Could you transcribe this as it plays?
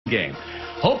game.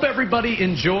 Hope everybody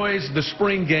enjoys the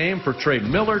spring game. For Trey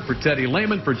Millard, for Teddy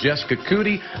Lehman, for Jessica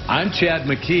Cootie, I'm Chad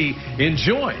McKee.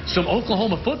 Enjoy some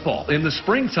Oklahoma football in the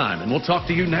springtime, and we'll talk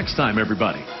to you next time,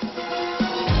 everybody.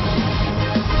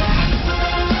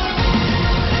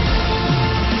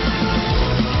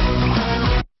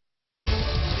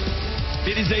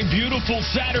 It is a beautiful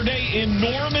Saturday in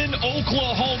Norman,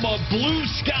 Oklahoma. Blue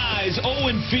skies,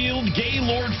 Owen Field,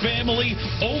 Gaylord family,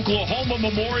 Oklahoma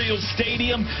Memorial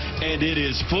Stadium, and it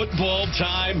is football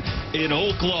time in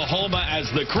Oklahoma as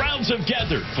the crowds have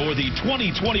gathered for the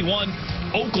 2021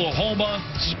 Oklahoma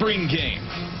Spring Game.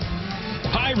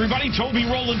 Hi, everybody. Toby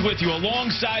Rowland with you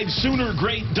alongside Sooner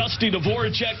great Dusty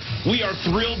Dvoracek. We are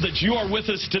thrilled that you are with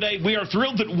us today. We are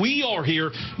thrilled that we are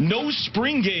here. No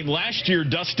spring game last year,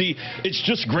 Dusty. It's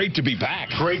just great to be back.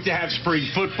 Great to have spring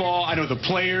football. I know the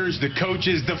players, the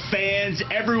coaches, the fans,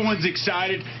 everyone's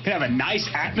excited. Can have a nice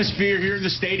atmosphere here in the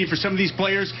stadium for some of these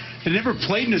players that never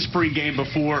played in a spring game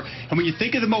before. And when you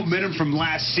think of the momentum from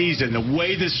last season, the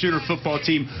way the Sooner football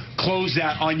team closed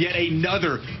out on yet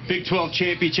another Big 12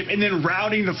 championship and then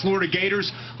routing the Florida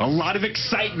Gators, a lot of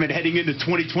excitement heading into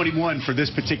 2021 for this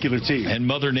particular team. And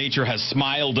Mother Nature has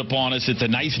smiled upon us. It's a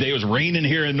nice day. It was raining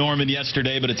here in Norman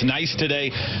yesterday, but it's nice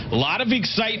today. A lot of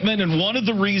excitement, and one of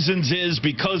the reasons is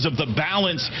because of the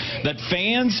balance that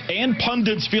fans and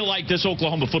pundits feel like this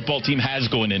Oklahoma football team has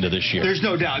going into this year. There's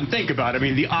no doubt. And think about it. I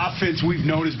mean, the offense we've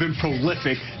known has been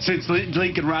prolific since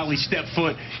Lincoln Riley stepped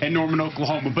foot in Norman,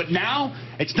 Oklahoma. But now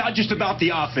it's not just about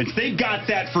the offense. They've got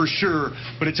that for sure,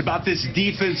 but it's about this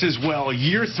defense as well.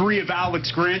 Year 3 of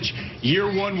Alex Grinch. Year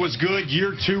 1 was good.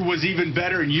 Year 2 was even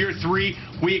better. And year 3,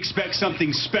 we expect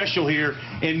something special here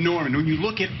in Norman. When you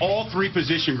look at all 3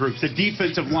 position groups, the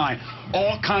defensive line,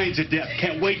 all kinds of depth.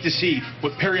 Can't wait to see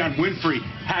what Perrion Winfrey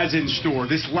has in store.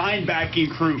 This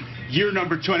linebacking crew, year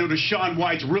number 2. I know Deshaun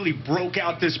White's really broke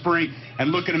out this spring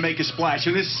and looking to make a splash.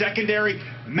 And this secondary,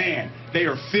 man, they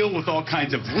are filled with all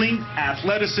kinds of length,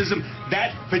 athleticism.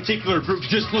 That particular group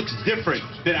just looks different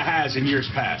than it has in years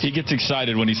past. He gets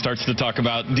excited when he starts to talk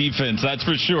about defense, that's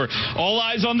for sure. All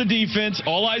eyes on the defense,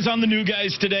 all eyes on the new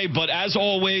guys today, but as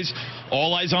always,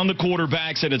 all eyes on the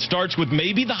quarterbacks, and it starts with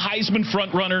maybe the Heisman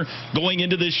frontrunner going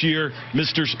into this year,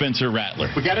 Mr. Spencer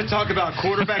Rattler. We got to talk about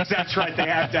quarterbacks. That's right. They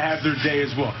have to have their day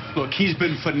as well. Look, he's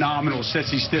been phenomenal since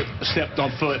he stepped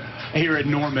on foot here at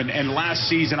Norman, and last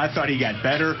season I thought he got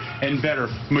better and better.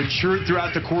 Matured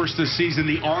throughout the course of the season.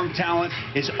 The arm talent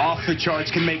is off the charts,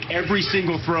 can make every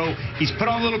single throw. He's put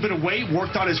on a little bit of weight,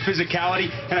 worked on his physicality,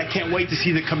 and I can't wait to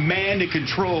see the command and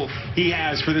control he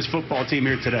has for this football team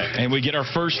here today. And we get our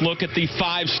first look at the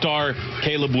 5-star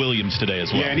Caleb Williams today as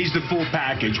well. Yeah, and he's the full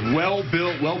package. Well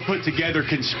built, well put together,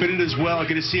 can spin it as well.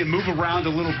 Going to see him move around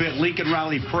a little bit. Lincoln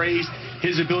Riley praised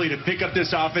his ability to pick up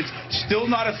this offense. Still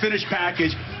not a finished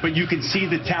package, but you can see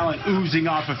the talent oozing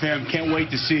off of him. Can't wait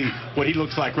to see what he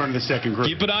looks like running the second group.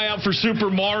 Keep an eye out for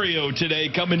Super Mario today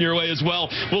coming your way as well.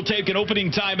 We'll take an opening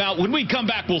timeout. When we come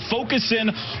back, we'll focus in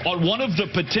on one of the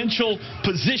potential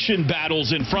position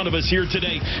battles in front of us here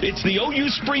today. It's the OU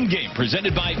Spring Game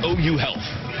presented by OU Health.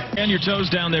 And your toes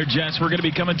down there, Jess. We're going to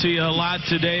be coming to you a lot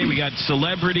today. We got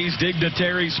celebrities,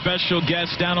 dignitaries, special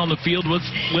guests down on the field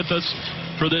with us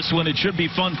for this one. It should be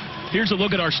fun. Here's a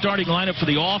look at our starting lineup for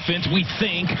the offense, we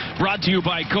think, brought to you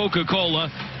by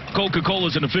Coca-Cola. Coca-Cola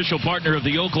is an official partner of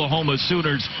the Oklahoma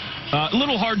Sooners. A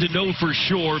little hard to know for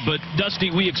sure, but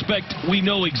Dusty, we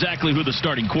know exactly who the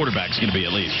starting quarterback's going to be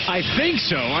at least. I think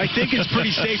so. I think it's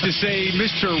pretty safe to say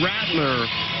Mr. Rattler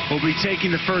will be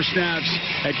taking the first snaps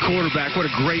at quarterback. What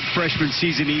a great freshman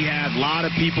season he had. A lot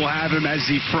of people have him as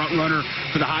the front runner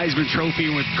for the Heisman Trophy,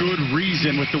 and with good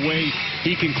reason with the way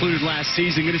he concluded last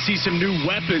season. Going to see some new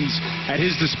weapons at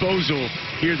his disposal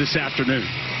here this afternoon.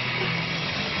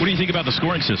 What do you think about the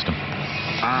scoring system?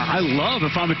 I love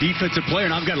if I'm a defensive player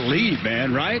and I've got a lead,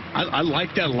 man, right? I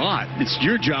like that a lot. It's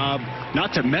your job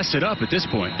not to mess it up at this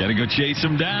point. Got to go chase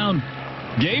him down.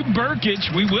 Gabe Burkage,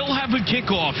 we will have a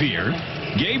kickoff here.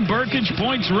 Gabe Burkage,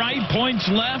 points right, points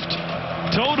left.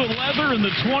 Total leather in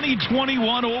the 2021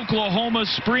 Oklahoma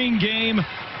Spring Game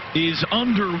is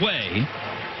underway.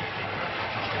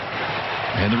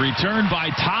 And the return by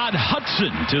Todd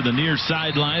Hudson to the near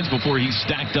sidelines before he's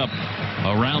stacked up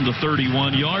around the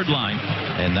 31-yard line.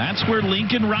 And that's where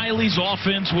Lincoln Riley's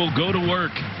offense will go to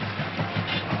work.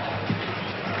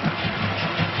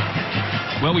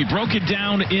 Well, we broke it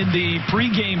down in the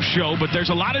pregame show, but there's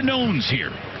a lot of knowns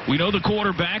here. We know the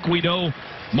quarterback. We know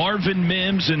Marvin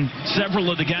Mims and several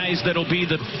of the guys that'll be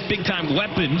the big-time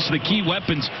weapons, the key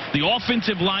weapons. The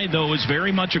offensive line, though, is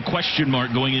very much a question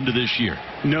mark going into this year.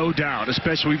 No doubt,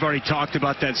 especially we've already talked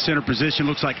about that center position.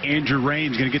 Looks like Andrew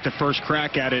Rain's going to get the first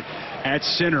crack at it at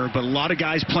center, but a lot of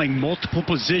guys playing multiple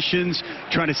positions,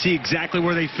 trying to see exactly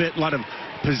where they fit. A lot of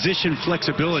position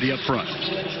flexibility up front.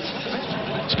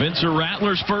 Spencer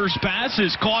Rattler's first pass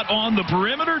is caught on the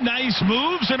perimeter. Nice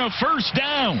moves and a first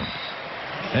down.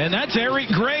 And that's Eric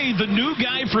Gray, the new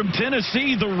guy from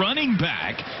Tennessee, the running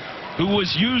back, who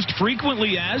was used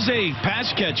frequently as a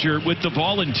pass catcher with the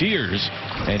Volunteers.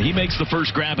 And he makes the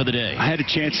first grab of the day. I had a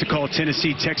chance to call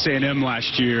Tennessee Texas A&M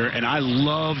last year, and I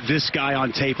loved this guy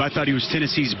on tape. I thought he was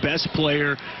Tennessee's best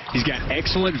player. He's got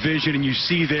excellent vision, and you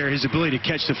see there his ability to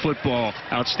catch the football.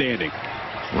 Outstanding.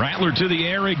 Rattler to the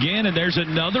air again, and there's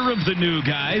another of the new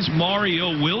guys,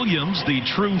 Mario Williams, the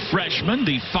true freshman,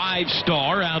 the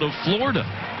 5-star out of Florida.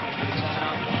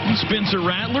 Spencer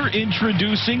Rattler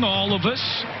introducing all of us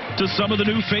to some of the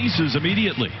new faces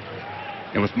immediately.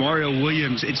 And with Mario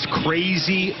Williams, it's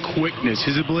crazy quickness.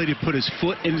 His ability to put his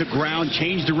foot in the ground,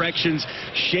 change directions,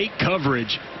 shake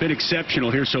coverage, been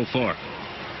exceptional here so far.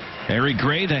 Eric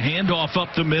Gray, the handoff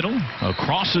up the middle,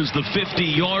 crosses the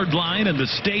 50-yard line, and the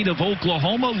State of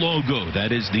Oklahoma logo.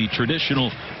 That is the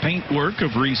traditional paintwork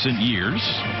of recent years.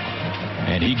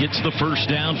 And he gets the first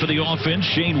down for the offense.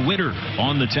 Shane Witter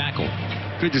on the tackle.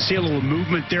 Good to see a little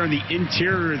movement there in the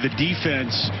interior of the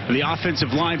defense, the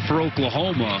offensive line for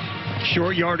Oklahoma.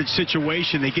 Short yardage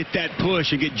situation. They get that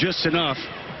push and get just enough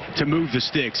to move the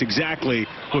sticks. Exactly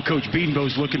what Coach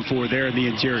Bedenbaugh's looking for there in the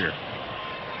interior.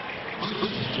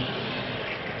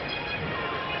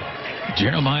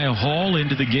 Jeremiah Hall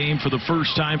into the game for the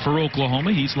first time for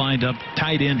Oklahoma. He's lined up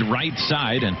tight end right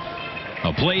side, and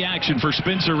a play action for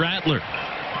Spencer Rattler.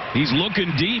 He's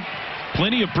looking deep,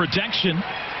 plenty of protection,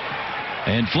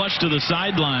 and flush to the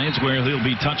sidelines where he'll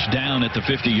be touched down at the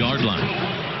 50-yard line.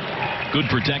 Good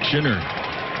protection or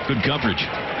good coverage.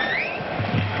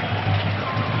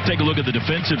 Take a look at the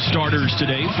defensive starters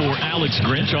today for Alex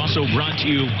Grinch, also brought to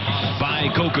you by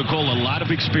Coca-Cola. A lot of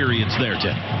experience there,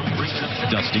 Ted.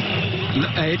 Dusty.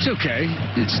 It's okay.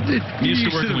 Used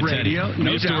to working with Teddy.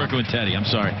 Used to working with Teddy. I'm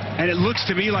sorry. And it looks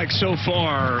to me like so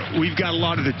far we've got a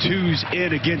lot of the twos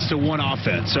in against the one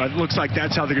offense. So it looks like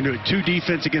that's how they're going to do it. Two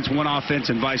defense against one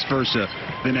offense and vice versa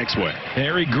the next way.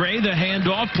 Eric Gray, the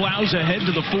handoff, plows ahead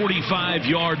to the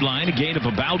 45-yard line, a gain of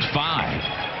about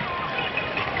 5.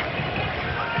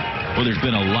 Well, there's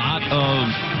been a lot of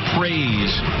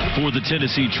praise for the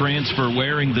Tennessee transfer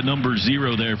wearing the number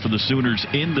 0 there for the Sooners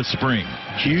in the spring.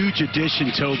 Huge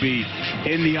addition, Toby,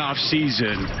 in the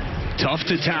offseason. Tough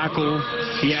to tackle.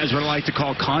 He has what I like to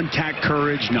call contact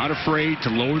courage, not afraid to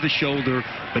lower the shoulder,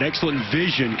 but excellent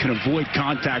vision, can avoid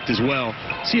contact as well.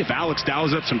 See if Alex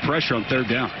dials up some pressure on third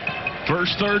down.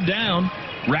 First third down.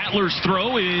 Rattler's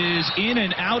throw is in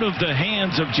and out of the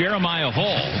hands of Jeremiah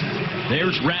Hall.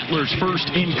 There's Rattler's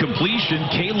first incompletion.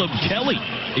 Caleb Kelly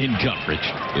in coverage.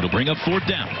 It'll bring up fourth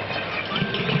down.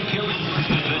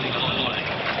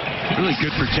 Really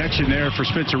good protection there for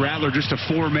Spencer Rattler. Just a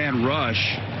 4-man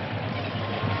rush.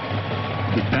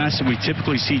 The pass that we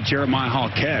typically see Jeremiah Hall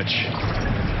catch.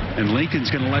 And Lincoln's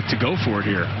going to elect to go for it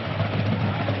here.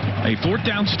 A fourth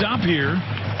down stop here.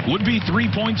 Would be 3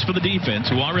 points for the defense,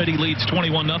 who already leads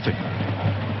 21-0.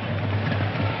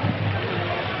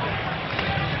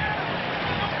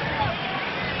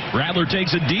 Rattler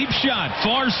takes a deep shot.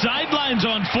 Far sidelines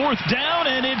on fourth down,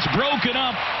 and it's broken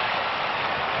up.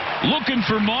 Looking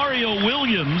for Mario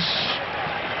Williams.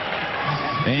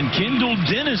 And Kendall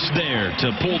Dennis there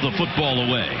to pull the football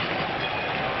away.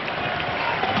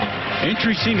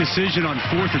 Interesting decision on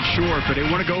fourth and short, but they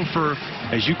want to go for,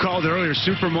 as you called earlier,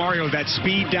 Super Mario, that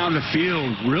speed down the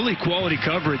field. Really quality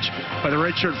coverage by the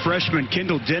redshirt freshman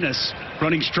Kendall Dennis,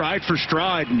 running stride for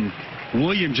stride, and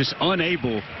Williams just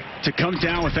unable to come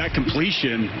down with that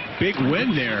completion. Big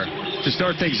win there to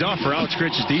start things off for Alex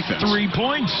Grinch's defense. 3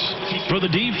 points for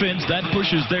the defense. That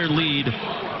pushes their lead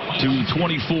to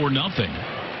 24-0.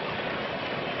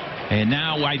 And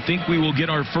now I think we will get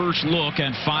our first look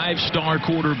at 5-star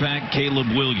quarterback Caleb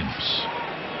Williams.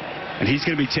 And he's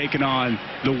going to be taking on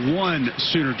the one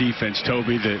Sooner defense,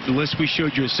 Toby. The list we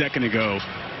showed you a second ago.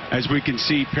 As we can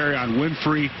see, Perrion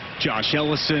Winfrey, Josh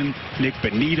Ellison, Nick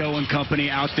Benito and company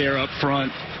out there up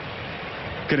front.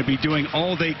 Going to be doing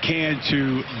all they can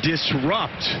to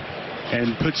disrupt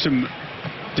and put some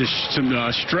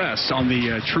stress on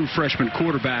the true freshman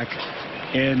quarterback.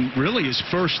 And really his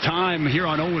first time here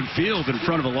on Owen Field in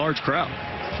front of a large crowd.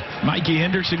 Mikey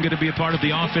Henderson going to be a part of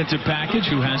the offensive package,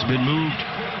 who has been moved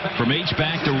from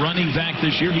H-back to running back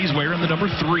this year. He's wearing the number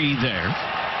 3 there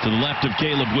to the left of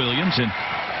Caleb Williams. And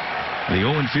the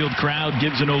Owen Field crowd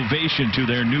gives an ovation to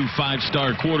their new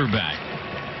 5-star quarterback.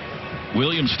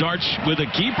 Williams starts with a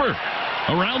keeper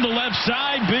around the left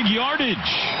side. Big yardage.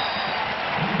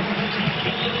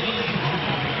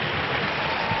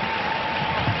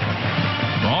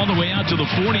 All the way out to the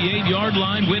 48-yard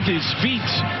line with his feet,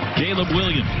 Caleb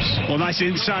Williams. Well, nice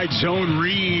inside zone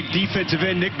read. Defensive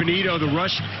end Nick Benito. The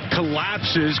rush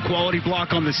collapses. Quality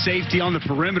block on the safety on the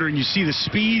perimeter, and you see the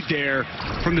speed there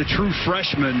from the true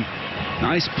freshman.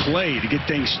 Nice play to get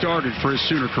things started for his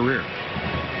Sooner career.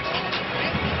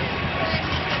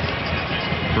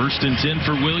 1st and 10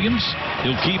 for Williams.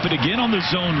 He'll keep it again on the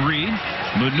zone read,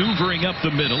 maneuvering up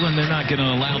the middle, and they're not going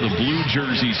to allow the blue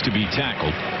jerseys to be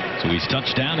tackled. So he's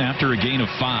touchdown after a gain of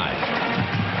 5.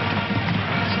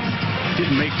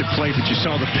 Didn't make the play, but you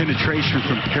saw the penetration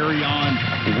from Perrion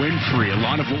Winfrey. A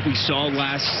lot of what we saw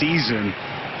last season.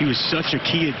 He was such a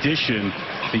key addition.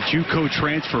 The JUCO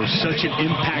transfer, such an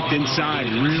impact inside.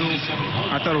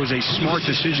 I thought it was a smart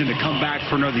decision to come back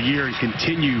for another year and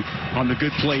continue on the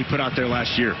good play he put out there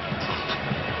last year.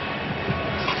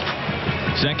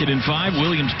 2nd and 5.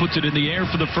 Williams puts it in the air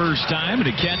for the first time, and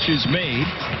a catch is made.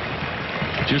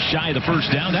 Just shy of the first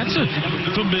down. That's a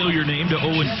familiar name to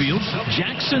Owen Field.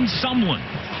 Jackson Sumlin,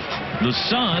 the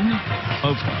son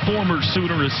of former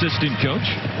Sooner assistant coach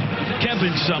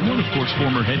Kevin Sumlin, of course,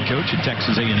 former head coach at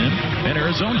Texas A&M and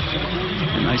Arizona.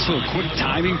 A nice little quick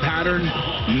timing pattern.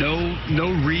 No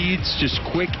reads, just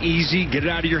quick, easy, get it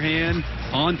out of your hand,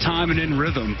 on time and in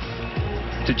rhythm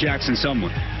to Jackson Sumlin.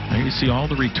 There you see all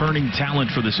the returning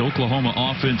talent for this Oklahoma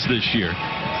offense this year.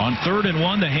 On 3rd and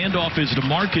 1, the handoff is to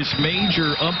Marcus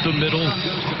Major up the middle,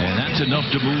 and that's enough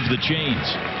to move the chains.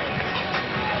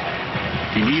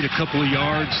 You need a couple of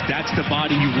yards. That's the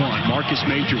body you want. Marcus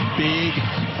Major, big,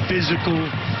 physical,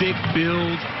 thick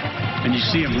build, and you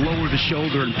see him lower the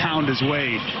shoulder and pound his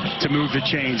way to move the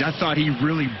chains. I thought he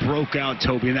really broke out,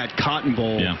 Toby, in that Cotton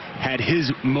Bowl. Yeah. Had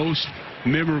his most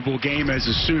memorable game as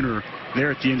a Sooner there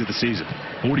at the end of the season.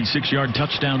 46-yard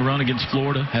touchdown run against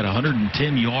Florida. Had 110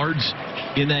 yards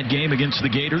in that game against the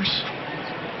Gators.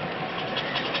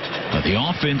 But the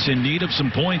offense in need of some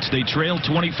points. They trail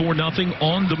 24-0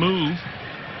 on the move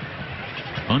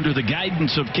under the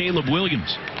guidance of Caleb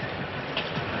Williams.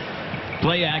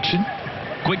 Play action.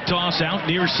 Quick toss out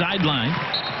near sideline.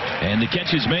 And the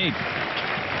catch is made.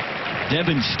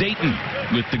 Devin Staten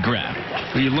with the grab.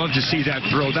 Well, you love to see that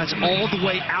throw. That's all the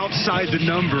way outside the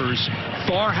numbers.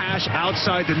 Far hash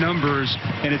outside the numbers.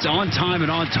 And it's on time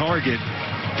and on target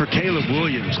for Caleb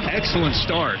Williams. Excellent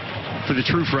start for the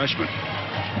true freshman.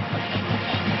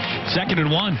 2nd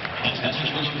and 1.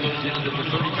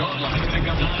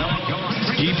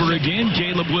 Keeper again,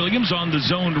 Caleb Williams on the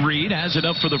zone read. Has it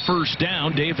up for the first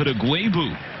down. David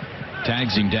Agwebu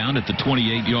tags him down at the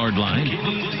 28-yard line.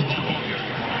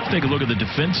 Let's take a look at the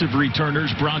defensive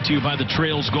returners brought to you by the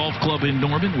Trails Golf Club in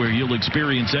Norman, where you'll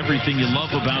experience everything you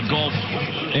love about golf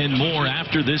and more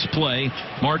after this play.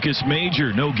 Marcus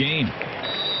Major, no gain.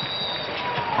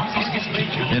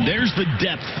 And there's the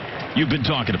depth you've been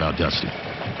talking about, Dusty.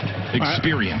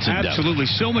 Experience and depth. Absolutely.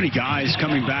 So many guys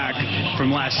coming back from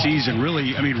last season.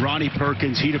 Really, I mean, Ronnie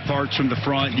Perkins, he departs from the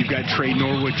front. You've got Trey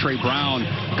Norwood, Trey Brown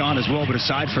gone as well. But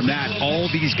aside from that,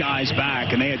 all these guys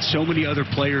back, and they had so many other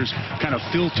players kind of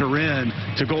filter in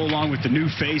to go along with the new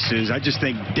faces. I just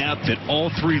think depth at all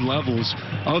 3 levels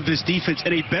of this defense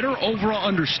and a better overall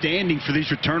understanding for these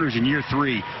returners in year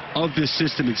 3 of this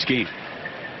system and scheme.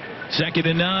 2nd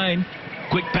and 9.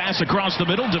 Quick pass across the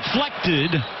middle,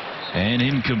 deflected. And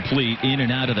incomplete, in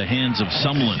and out of the hands of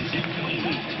Sumlin.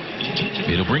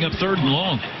 It'll bring up 3rd and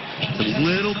long. A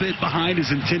little bit behind his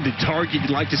intended target. You'd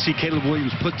like to see Caleb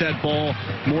Williams put that ball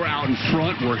more out in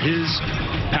front where his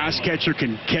pass catcher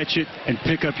can catch it and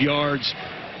pick up yards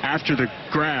after the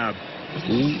grab.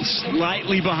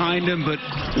 Slightly behind him, but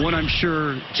one I'm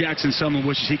sure Jackson Sumlin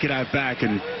wishes he could have back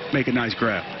and make a nice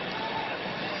grab.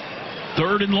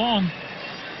 3rd and long.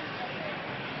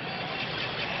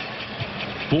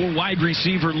 4 wide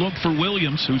receiver look for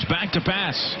Williams, who's back to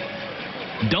pass.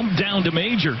 Dumped down to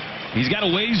Major. He's got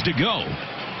a ways to go.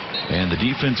 And the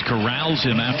defense corrals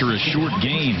him after a short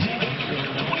gain.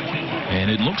 And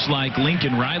it looks like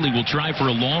Lincoln Riley will try for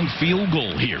a long field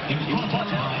goal here.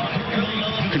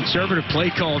 Conservative play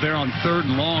call there on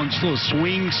 3rd and long. Just a little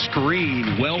swing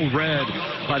screen. Well read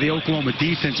by the Oklahoma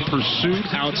defense. Pursuit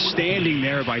outstanding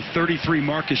there by 33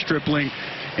 Marcus Stripling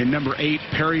and number 8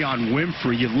 Perrion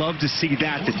Winfrey. You love to see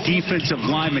that. The defensive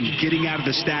lineman getting out of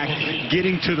the stack,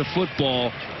 getting to the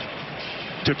football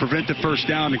to prevent the first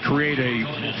down and create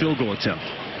a field goal attempt.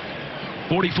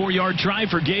 44-yard try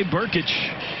for Gabe Brkic.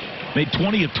 Made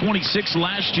 20 of 26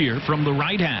 last year from the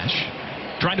right hash.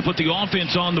 Trying to put the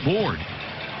offense on the board.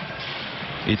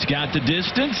 It's got the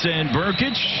distance, and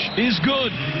Brkic is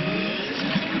good.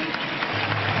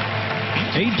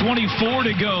 8:24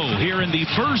 to go here in the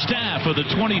first half of the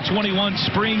 2021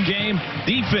 spring game.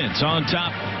 Defense on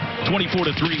top,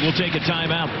 24-3. We'll take a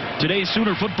timeout. Today's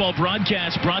Sooner football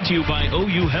broadcast brought to you by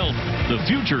OU Health. The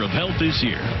future of health is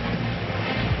here.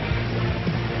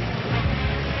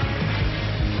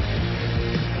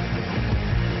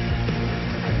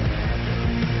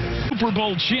 Super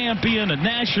Bowl champion, a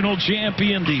national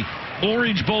champion, the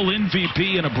Orange Bowl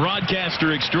MVP, and a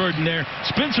broadcaster extraordinaire,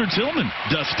 Spencer Tillman,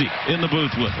 Dusty, in the booth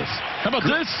with us. How about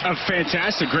this?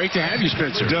 Fantastic. Great to have you,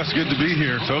 Spencer. Dust, good to be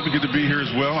here. Toby, good to be here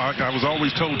as well. I was always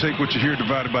told, take what you hear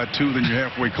divided by 2, then you're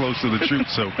halfway close to the truth,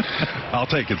 so I'll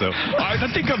take it, though. I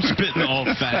think I'm spitting all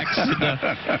facts.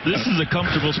 This is a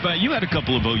comfortable spot. You had a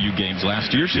couple of OU games last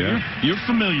year, so you're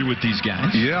familiar with these guys.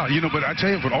 Yeah, but I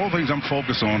tell you, but all the things I'm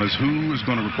focused on is who is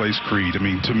going to replace Creed. I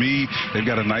mean, to me, they've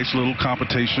got a nice little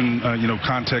competition,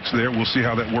 context there. We'll see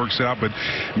how that works out, but,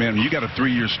 man, you got a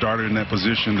 3-year starter in that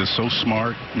position that's so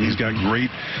smart. He's got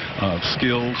great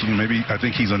skills. I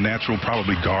think he's a natural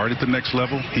probably guard at the next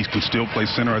level. He can still play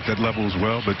center at that level as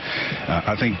well, but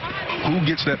I think who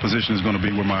gets that position is going to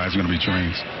be where my eyes are going to be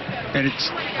trained. And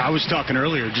I was talking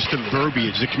earlier, just the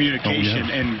verbiage, the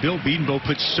communication, and Bill Bedenbaugh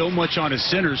puts so much on his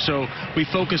center, so we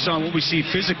focus on what we see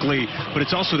physically, but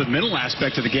it's also the mental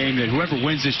aspect of the game that whoever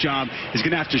wins this job is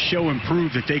going to have to show and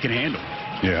prove that they can handle.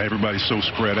 Yeah, everybody's so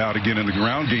spread out. Again, in the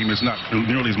ground game, it's not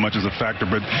nearly as much as a factor,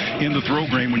 but in the throw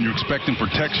game, when you're expecting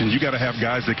protection, you got to have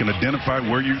guys that can identify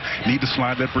where you need to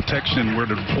slide that protection and where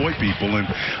to deploy people. And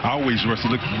I always,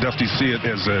 Dusty, see it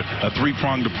as a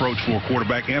three-pronged approach for a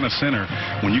quarterback and a center.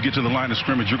 When you get to the line of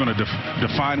scrimmage, you're going to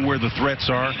define where the threats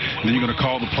are, and then you're going to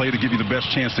call the play to give you the best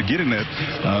chance to get in that,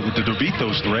 to beat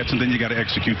those threats, and then you got to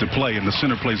execute the play. And the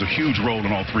center plays a huge role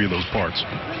in all 3 of those parts.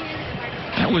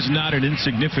 That was not an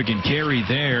insignificant carry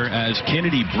there as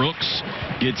Kennedy Brooks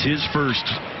gets his first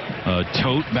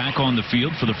tote back on the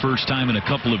field for the first time in a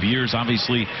couple of years.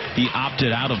 Obviously, he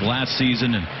opted out of last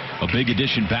season, and a big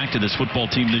addition back to this football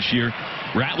team this year.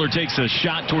 Rattler takes a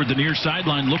shot toward the near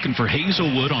sideline looking for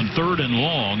Hazelwood on 3rd and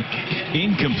long.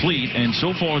 Incomplete, and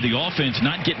so far the offense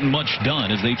not getting much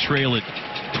done as they trail it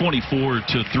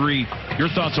 24-3. Your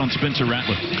thoughts on Spencer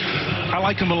Rattler? I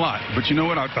like him a lot, but you know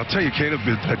what? I'll tell you, Caleb,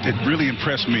 it really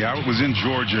impressed me. I was in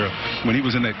Georgia when he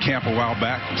was in that camp a while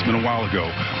back. It's been a while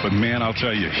ago, but man, I'll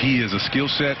tell you, he is a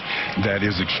skill set that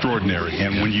is extraordinary.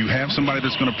 And when you have somebody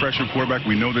that's going to pressure quarterback,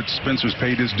 we know that Spencer's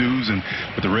paid his dues, and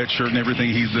with the red shirt and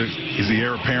everything, he's the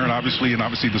heir apparent, obviously, and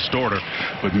obviously the starter.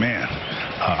 But man,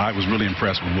 I was really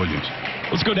impressed with Williams.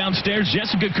 Let's go downstairs.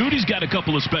 Jessica Cootie's got a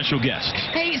couple of special guests.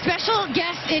 Hey, special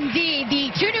guests indeed. The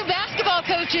 2 new basketball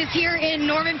coaches here in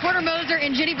Norman, Porter Moser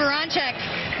and Jenny Baranchek.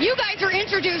 You guys were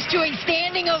introduced to a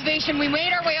standing ovation. We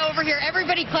made our way over here,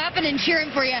 everybody clapping and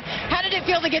cheering for you. How did it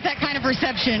feel to get that kind of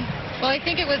reception? Well, I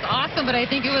think it was awesome, but I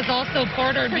think it was also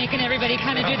Porter making everybody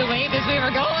kind of do the wave as we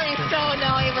were going. So,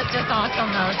 no, it was just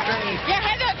awesome. That was great. Yeah,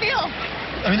 how did that feel?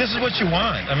 I mean, this is what you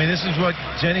want. I mean, this is what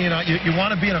Jenny and I, you want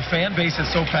to be in a fan base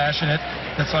that's so passionate,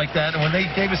 that's like that. And when they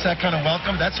gave us that kind of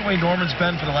welcome, that's the way Norman's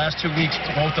been for the last 2 weeks to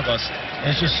both of us.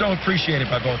 And it's just so appreciated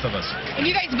by both of us. And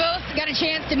you guys both got a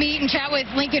chance to meet and chat with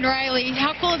Lincoln Riley.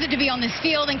 How cool is it to be on this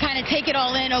field and kind of take it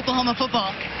all in, Oklahoma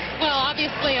football? Well,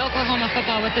 obviously Oklahoma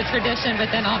football with the tradition, but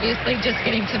then obviously just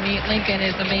getting to meet Lincoln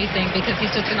is amazing because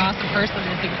he's just an awesome person.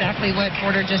 It's exactly what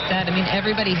Porter just said. I mean,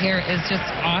 everybody here is just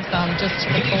awesome, just to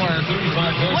the core.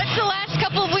 What's the last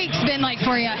couple of weeks been like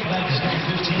for you?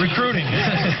 Recruiting.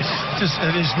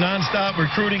 It is nonstop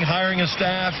recruiting, hiring a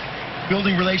staff,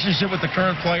 building relationship with the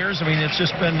current players. I mean, it's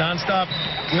just been nonstop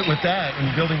with that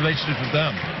and building relationships with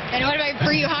them. And what about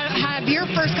for you? How have your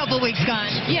first couple of weeks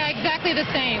gone? Yeah, exactly the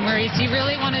same. Where you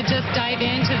really want to just dive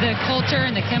into the culture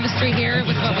and the chemistry here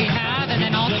with what we have, and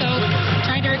then also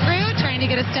trying to recruit, trying to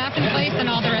get a staff in place,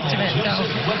 and all the rest of it. So,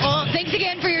 well, thanks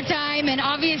again for your time, and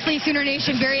obviously Sooner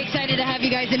Nation very excited to have you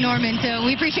guys in Norman. So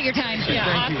we appreciate your time. Yeah,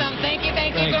 awesome. Thank you.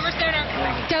 Boomer Sooner.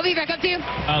 Toby, back up to you.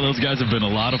 Oh, those guys have been a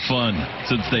lot of fun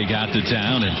since they got to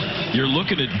town, and you're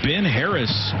looking at Ben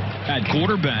Harris at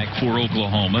quarterback for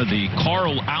Oklahoma, the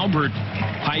Carl Albert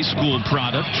High School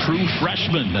product, true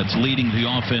freshman that's leading the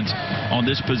offense on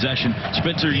this possession.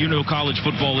 Spencer, you know college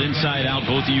football inside out.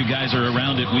 Both of you guys are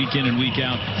around it week in and week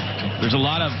out. There's a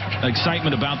lot of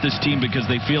excitement about this team because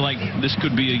they feel like this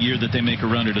could be a year that they make a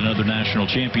run at another national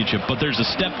championship. But there's a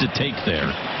step to take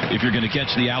there if you're going to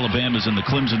catch the Alabamas and the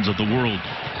Clemsons of the world.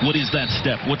 What is that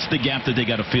step? What's the gap that they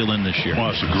got to fill in this year?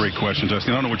 Well, that's a great question,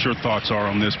 Justin. I don't know what your thoughts are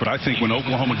on this, but I think when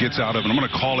Oklahoma gets out of it, I'm going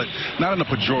to call it, not in a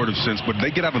pejorative sense, but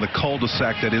they get out of the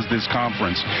cul-de-sac that is this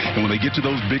conference. And when they get to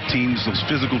those big teams, those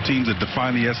physical teams that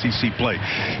define the SEC play,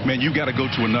 man, you got to go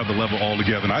to another level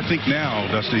altogether. And I think now,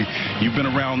 Dusty, you've been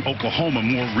around Oklahoma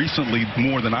more recently,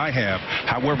 more than I have.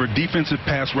 However, defensive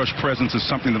pass rush presence is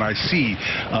something that I see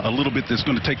a little bit that's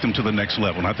going to take them to the next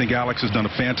level. And I think Alex has done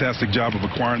a fantastic job of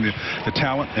acquiring the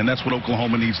talent, and that's what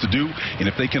Oklahoma needs to do. And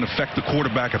if they can affect the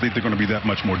quarterback, I think they're going to be that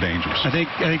much more dangerous. I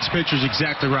think Spencer's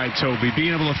exactly right, Toby.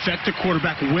 Being able to affect the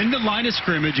quarterback, win the line of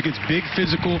scrimmage against big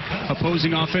physical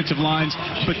opposing offensive lines.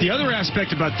 But the other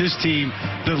aspect about this team,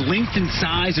 the length and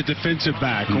size of defensive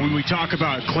back. When we talk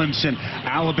about Clemson,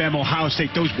 Alabama, Ohio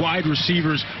State, those wide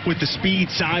receivers with the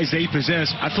speed, size they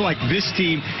possess, I feel like this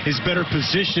team is better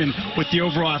positioned with the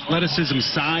overall athleticism,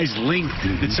 size, length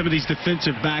that some of these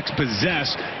defensive backs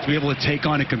possess to be able to take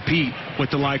on and compete with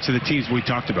the likes of the teams we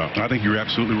talked about. I think you're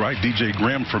absolutely right. DJ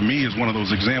Graham, for me, is one of those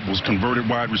examples. Converted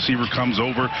wide receiver, comes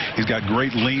over. He's got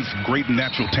great length, great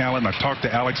natural talent. I talked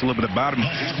to Alex a little bit about him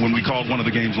when we called one of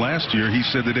the games last year. He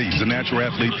said that he's a natural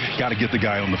athlete. Got to get the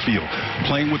guy on the field.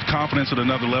 Playing with confidence at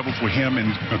another level for him,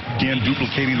 and again,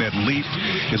 duplicating that leap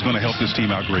is going to help this team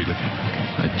out greatly.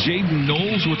 Jaden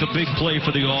Knowles with a big play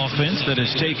for the offense that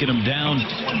has taken him down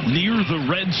near the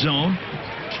red zone.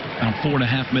 About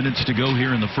 4.5 minutes to go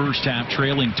here in the first half,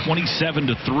 trailing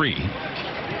 27-3.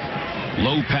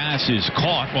 Low pass is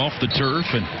caught off the turf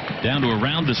and down to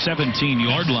around the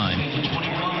 17-yard line.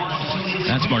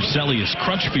 That's Marcellus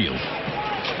Crutchfield.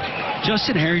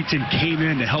 Justin Harrington came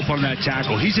in to help on that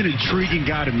tackle. He's an intriguing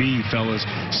guy to me, fellas.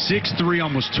 6'3",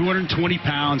 almost 220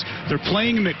 pounds. They're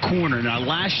playing him at corner. Now,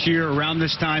 last year, around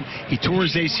this time, he tore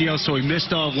his ACL, so he missed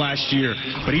all of last year.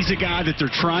 But he's a guy that they're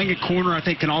trying at corner, I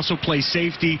think, can also play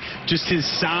safety. Just his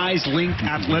size, length,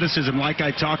 athleticism, like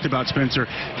I talked about, Spencer.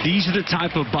 These are the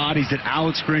type of bodies that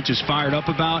Alex Grinch is fired up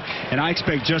about, and I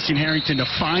expect Justin Harrington to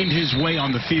find his way on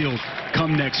the field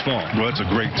come next fall. Well, that's a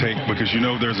great take, because you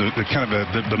know there's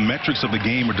the metrics of the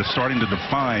game are just starting to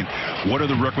define what are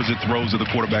the requisite throws that the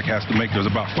quarterback has to make. There's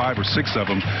about 5 or 6 of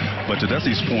them, but to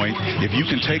Dusty's point, if you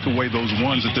can take away those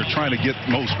ones that they're trying to get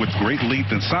most with great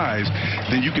length and size,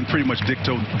 then you can pretty much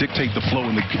dictate the flow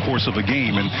in the course of a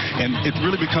game, and it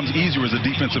really becomes easier as a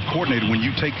defensive coordinator when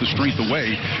you take the strength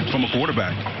away from a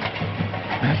quarterback.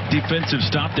 Defensive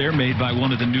stop there made by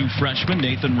one of the new freshmen,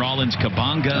 Nathan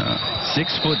Rollins-Kabanga,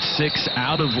 6'6",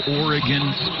 out of Oregon.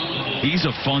 He's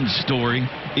a fun story.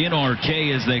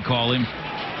 NRK, as they call him.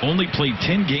 Only played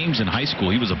 10 games in high school.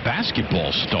 He was a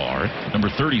basketball star, number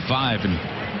 35 in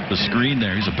the screen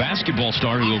there. He's a basketball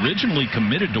star who originally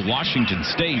committed to Washington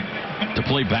State to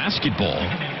play basketball,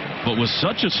 but was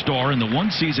such a star in the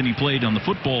one season he played on the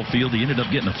football field, he ended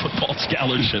up getting a football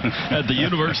scholarship at the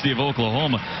University of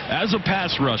Oklahoma. As a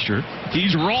pass rusher,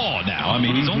 he's raw now. I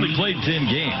mean, he's only played 10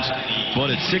 games,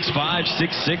 but at 6'5",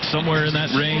 6'6", somewhere in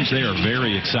that range, they are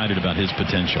very excited about his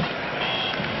potential.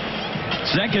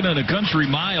 Second and a country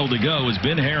mile to go as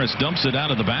Ben Harris dumps it out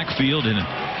of the backfield and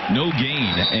no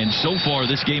gain. And so far,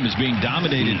 this game is being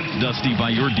dominated, Dusty, by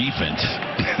your defense.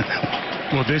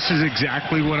 Well, this is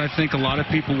exactly what I think a lot of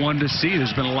people wanted to see.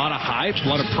 There's been a lot of hype, a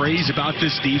lot of praise about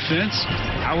this defense.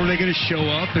 How are they going to show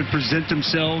up and present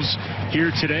themselves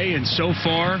here today? And so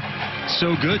far,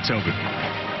 so good, Toby.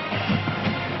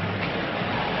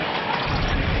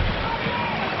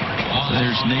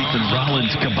 There's Nathan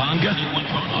Rollins-Kabanga.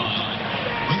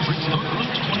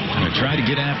 Going to try to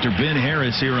get after Ben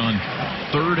Harris here on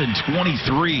 3rd and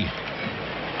 23.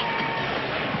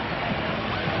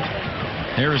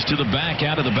 Harris to the back,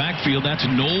 out of the backfield. That's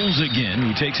Knowles again,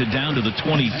 who takes it down to the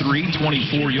 23,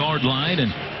 24-yard line.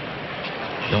 And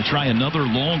they'll try another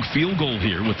long field goal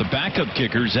here with the backup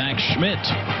kicker, Zach Schmidt.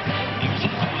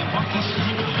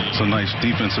 It's a nice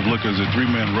defensive look as a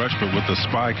 3-man rush, but with the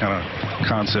spy kind of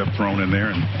concept thrown in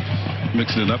there and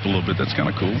mixing it up a little bit. That's kind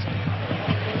of cool.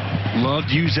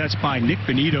 Loved to use that spy. Nick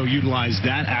Benito utilized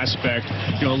that aspect.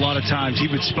 You know, a lot of times he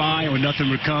would spy, and when nothing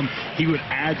would come, he would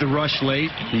add the rush late.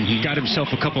 He got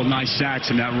himself a couple of nice sacks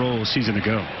in that role a season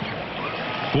ago.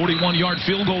 41-yard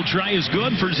field goal try is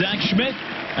good for Zach Schmidt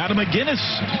out of McGinnis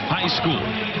High School,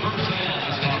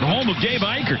 the home of Gabe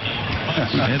Eichert.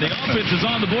 And the offense is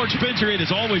on the board. Spencer, it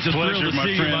is always a thrill to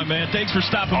see you, my man. Thanks for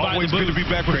stopping by the booth. Always good to be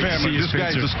back with family. This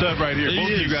guy's a stud right here.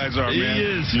 Both of you guys are, man. He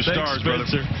is. You're Thanks, stars,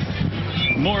 brother.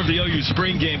 More of the OU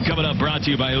Spring Game coming up, brought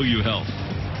to you by OU Health.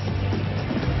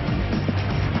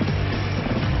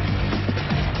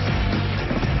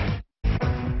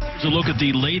 Here's a look at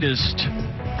the latest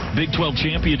Big 12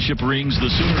 championship rings the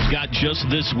Sooners got just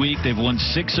this week. They've won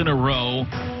 6 in a row.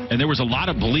 And there was a lot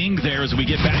of bling there as we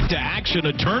get back to action.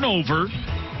 A turnover.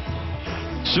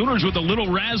 Sooners with a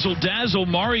little razzle-dazzle.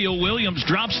 Mario Williams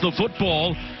drops the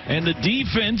football, and the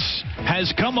defense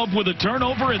has come up with a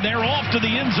turnover, and they're off to the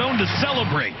end zone to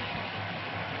celebrate.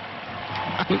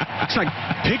 Looks like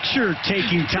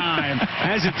picture-taking time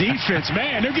as a defense.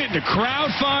 Man, they're getting the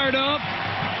crowd fired up.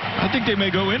 I think they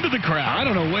may go into the crowd. I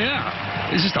don't know. Yeah.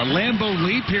 It's just a Lambeau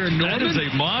leap here in Norman. That is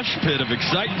a mosh pit of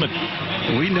excitement.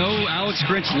 We know Alex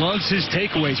Grinch loves his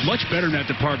takeaways. Much better in that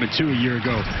department, too, a year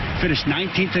ago. Finished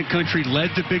 19th in country,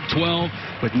 led the Big 12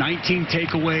 with 19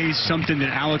 takeaways, something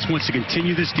that Alex wants to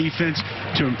continue this defense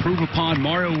to improve upon.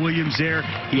 Mario Williams there,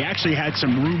 he actually had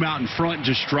some room out in front,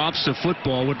 just drops the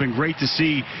football. Would have been great to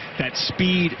see that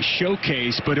speed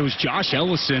showcase, but it was Josh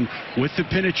Ellison with the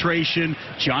penetration.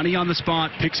 Johnny on the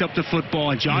spot, picks up the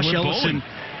football, and Josh Ellison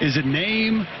is a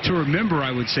name to remember, I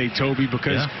would say, Toby,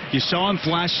 because you saw him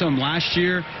flash some last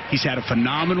year. He's had a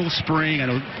phenomenal spring. I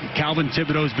know Calvin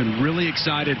Thibodeau has been really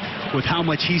excited with how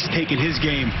much he's taken his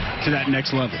game to that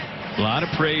next level. A lot of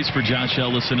praise for Josh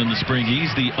Ellison in the spring.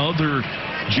 He's the other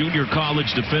junior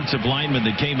college defensive lineman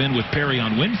that came in with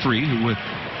Perion Winfrey, who with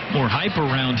more hype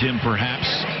around him perhaps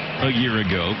a year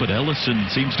ago. But Ellison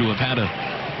seems to have had a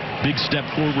big step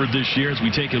forward this year as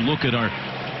we take a look at our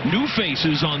new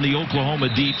faces on the Oklahoma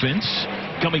defense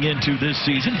coming into this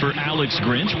season for Alex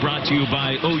Grinch, brought to you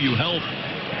by OU Health.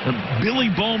 Billy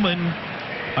Bowman,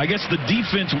 I guess the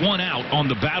defense won out on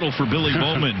the battle for Billy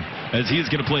Bowman as he is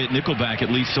going to play at nickelback, at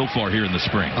least so far here in the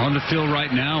spring. On the field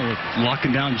right now,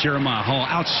 locking down Jeremiah Hall.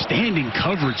 Outstanding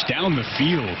coverage down the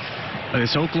field.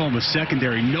 This Oklahoma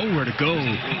secondary, nowhere to go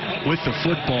with the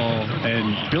football.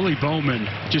 And Billy Bowman,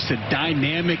 just a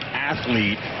dynamic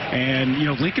athlete. And, you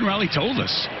know, Lincoln Riley told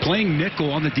us playing nickel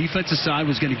on the defensive side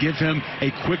was going to give him a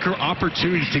quicker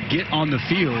opportunity to get on the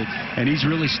field. And he's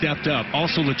really stepped up.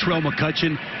 Also, Latrell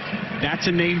McCutcheon, that's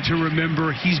a name to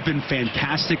remember. He's been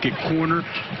fantastic at corner.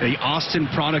 The Austin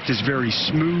product is very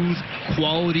smooth,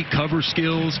 quality cover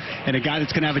skills, and a guy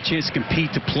that's going to have a chance to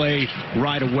compete to play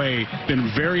right away.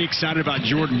 Been very excited about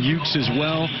Jordan Ukes as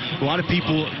well. A lot of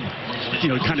people, you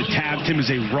know, kind of tabbed him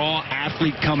as a raw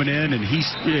athlete coming in, and he's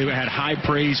had high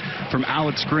praise from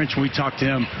Alex Grinch when we talked to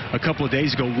him a couple of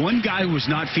days ago. One guy who was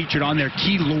not featured on there,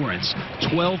 Key Lawrence,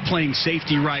 12, playing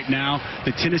safety right now,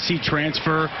 the Tennessee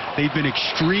transfer. They've been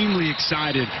extremely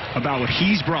excited about what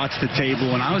he's brought to the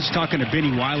table, and I was talking to Benny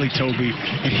Wiley, Toby,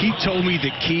 and he told me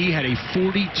that Key had a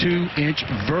 42-inch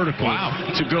vertical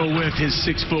to go with his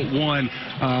 6'1"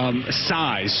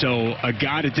 size. So a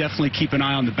guy to definitely keep an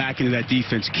eye on the back end of that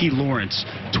defense. Key Lawrence,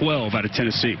 12 out of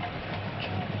Tennessee.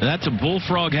 That's a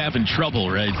bullfrog having trouble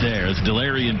right there as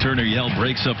Delarian Turner-Yell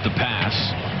breaks up the pass.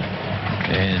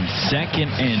 And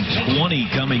 2nd and 20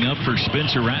 coming up for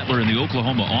Spencer Rattler in the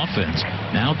Oklahoma offense.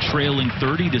 Now trailing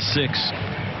 30-6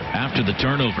 after the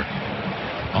turnover.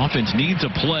 Offense needs a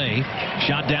play.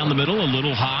 Shot down the middle, a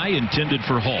little high, intended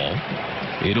for Hall.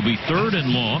 It'll be 3rd and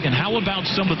long. And how about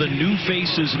some of the new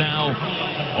faces now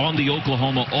on the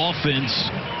Oklahoma offense?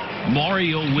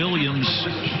 Mario Williams,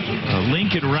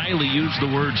 Lincoln Riley used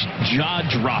the words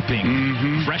jaw-dropping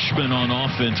freshman on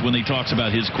offense when he talks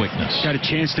about his quickness. Got a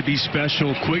chance to be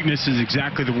special. Quickness is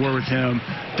exactly the word with him.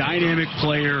 Dynamic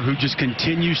player who just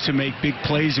continues to make big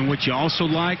plays. And what you also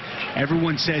like,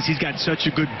 everyone says he's got such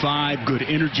a good vibe, good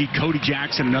energy. Cody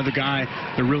Jackson, another guy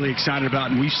they're really excited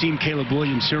about. And we've seen Caleb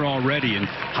Williams here already. And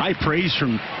high praise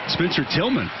from Spencer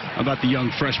Tillman about the young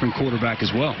freshman quarterback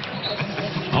as well.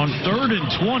 On 3rd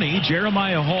and 20,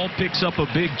 Jeremiah Hall picks up a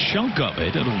big chunk of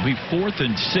it. It'll be 4th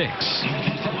and 6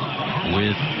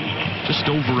 with just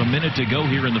over a minute to go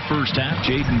here in the first half.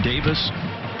 Jaden Davis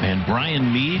and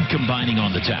Brian Mead combining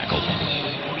on the tackle.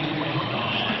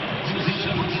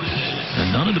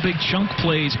 And none of the big chunk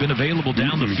plays been available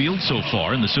down the field so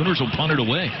far, and the Sooners will punt it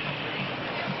away.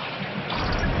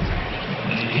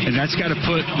 And that's got to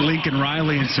put Lincoln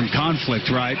Riley in some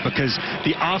conflict, right? Because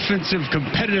the offensive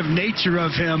competitive nature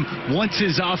of him wants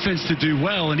his offense to do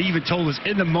well, and he even told us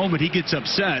in the moment he gets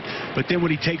upset. But then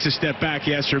when he takes a step back,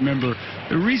 he has to remember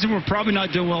the reason we're probably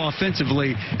not doing well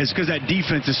offensively is because that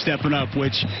defense is stepping up,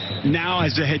 which now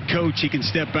as the head coach he can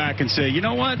step back and say, you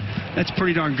know what, that's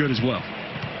pretty darn good as well.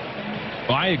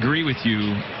 Well, I agree with you,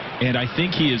 and I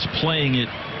think he is playing it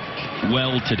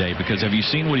well today because have you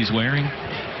seen what he's wearing?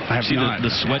 I have not. The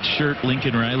sweatshirt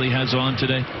Lincoln Riley has on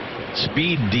today?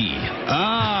 Speed D.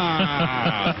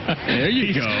 There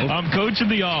you go. I'm coaching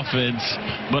the offense,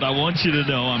 but I want you to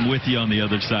know I'm with you on the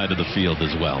other side of the field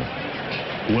as well.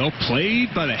 Well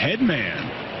played by the head man.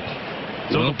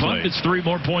 So the punt is 3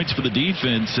 more points for the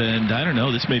defense, and I don't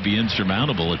know, this may be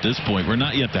insurmountable at this point. We're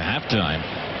not yet to halftime,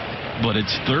 but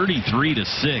it's 33-6.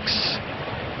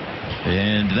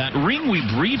 And that ring we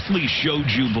briefly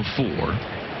showed you before,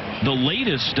 the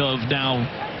latest of now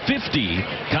 50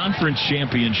 conference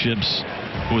championships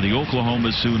for the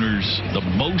Oklahoma Sooners, the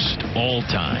most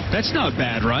all-time. That's not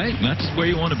bad, right? That's where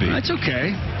you want to be. That's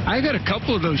okay. I got a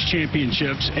couple of those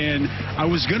championships, and I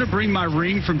was going to bring my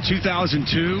ring from 2002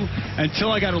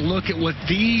 until I got to look at what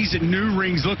these new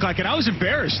rings look like, and I was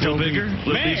embarrassed. A little bigger?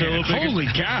 Man, these are a little bigger? Holy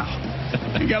cow.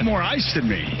 You got more ice than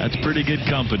me. That's pretty good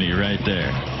company right there.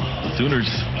 Sooners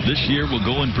this year will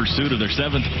go in pursuit of their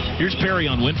 7th. Here's Perry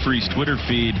on Winfrey's Twitter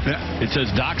feed. It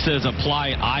says, Doc says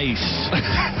apply ice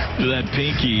to that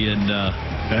pinky, and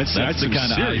that's the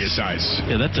kind of serious ice.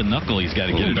 Yeah, that's a knuckle he's got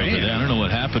to get it over there. I don't know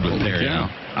what happened with Perry.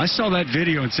 I saw that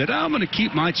video and said, I'm going to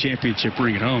keep my championship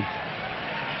ring at home.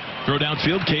 Throw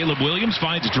downfield, Caleb Williams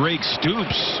finds Drake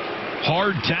Stoops.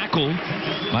 Hard tackle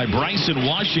by Bryson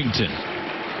Washington.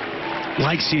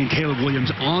 Like seeing Caleb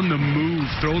Williams on the move,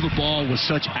 throw the ball with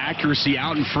such accuracy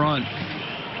out in front.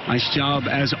 Nice job,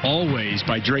 as always,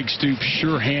 by Drake Stoops,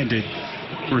 sure-handed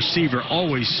receiver,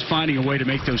 always finding a way to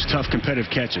make those tough competitive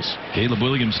catches. Caleb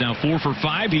Williams now 4 for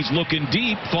 5. He's looking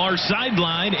deep, far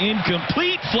sideline,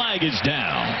 incomplete. Flag is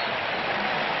down.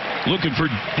 Looking for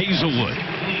Hazelwood.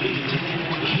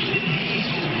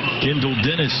 Kendall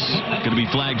Dennis going to be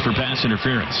flagged for pass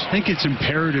interference. I think it's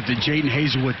imperative that Jadon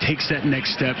Haselwood takes that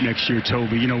next step next year,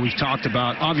 Toby. You know, we've talked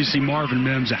about, obviously, Marvin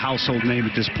Mims, a household name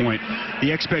at this point. The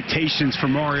expectations for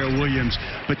Mario Williams,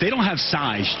 but they don't have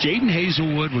size. Jadon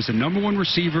Haselwood was the #1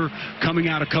 receiver coming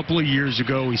out a couple of years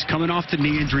ago. He's coming off the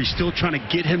knee injury, still trying to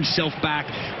get himself back,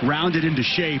 rounded into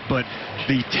shape, but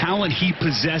the talent he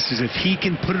possesses, if he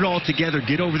can put it all together,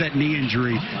 get over that knee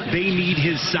injury, they need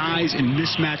his size and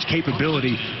mismatch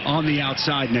capability on the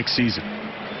outside next season.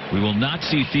 We will not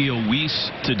see Theo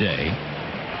Weiss today.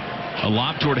 A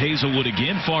lob toward Hazelwood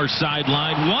again, far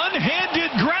sideline.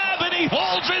 One-handed grab, and he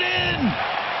holds it in.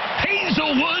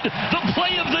 Hazelwood, the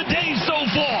play of the day so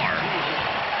far.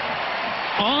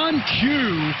 On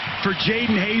cue for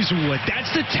Jadon Haselwood.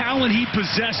 That's the talent he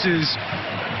possesses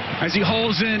as he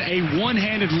hauls in a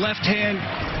one-handed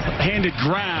left-handed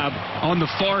grab on the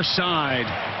far side.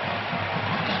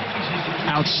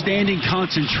 Outstanding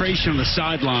concentration on the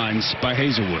sidelines by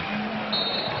Hazelwood.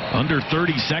 Under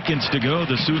 30 seconds to go.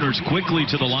 The Sooners quickly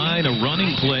to the line. A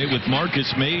running play with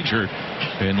Marcus Major.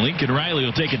 And Lincoln Riley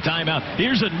will take a timeout.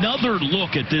 Here's another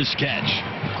look at this catch.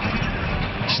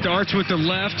 Starts with the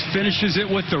left, finishes it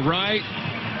with the right.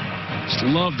 Just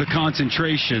love the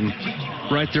concentration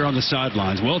right there on the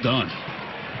sidelines. Well done.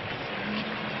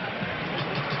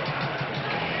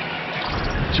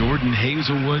 Jadon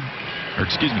Haselwood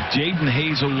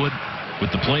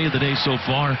with the play of the day so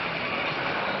far.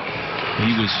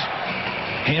 He was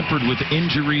hampered with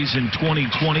injuries in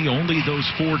 2020. Only those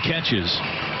 4 catches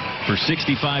for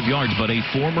 65 yards, but a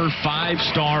former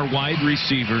 5-star wide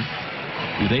receiver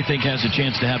who they think has a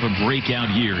chance to have a breakout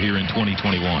year here in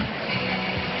 2021.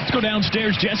 Let's go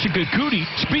downstairs. Jessica Cootie,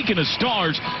 speaking of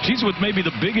stars, she's with maybe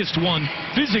the biggest one,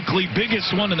 physically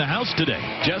biggest one in the house today.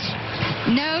 Jess?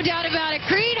 No doubt about it.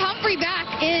 Creed Humphrey back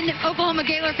in Oklahoma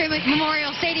Gaylord Family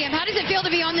Memorial Stadium. How does it feel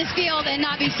to be on this field and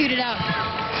not be suited up?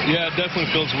 Yeah, it definitely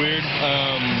feels weird.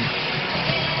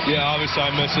 Yeah, obviously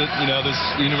I miss it. You know, this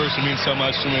university means so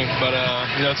much to me. But,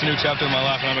 you know, it's a new chapter in my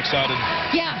life, and I'm excited.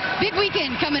 Yeah, big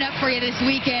weekend coming up for you this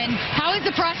weekend. How has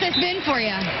the process been for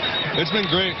you? It's been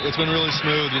great. It's been really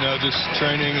smooth, you know, just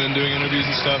training and doing interviews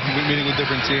and stuff, and meeting with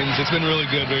different teams. It's been really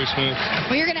good, very smooth.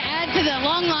 Well, you're going to add to the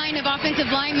long line of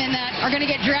offensive linemen that are going to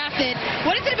get drafted.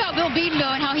 What is it about Bill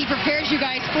Bedenbaugh and how he prepares you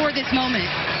guys for this moment?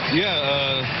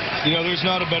 Yeah, you know, there's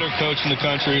not a better coach in the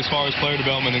country as far as player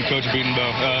development than Coach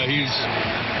Bedenbaugh.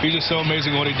 He's just so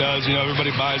amazing what he does. You know, everybody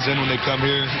buys in when they come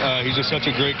here. He's just such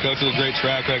a great coach with a great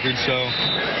track record. So,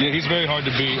 yeah, he's very hard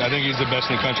to beat. I think he's the best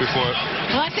in the country for it.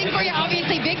 Last thing for you,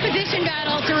 obviously, big position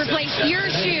battle to replace your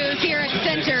shoes here at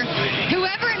center.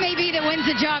 Whoever it may be that wins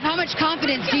the job, how much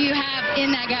confidence do you have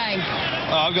in that guy?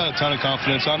 I've got a ton of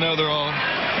confidence. I know they're all...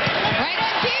 Right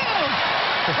on cue.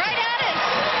 Right at us.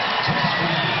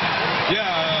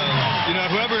 Yeah, you know,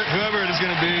 whoever it is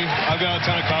going to be, I've got a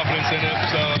ton of confidence in it.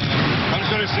 So I'm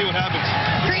just going to see what happens.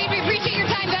 Creed, we appreciate your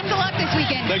time. Best of luck this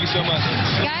weekend. Thank you so much.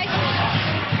 Guys.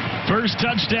 First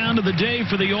touchdown of the day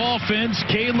for the offense.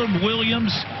 Caleb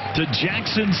Williams to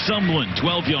Jackson Sumlin,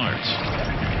 12 yards.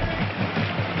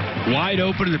 Wide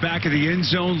open in the back of the end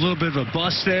zone. A little bit of a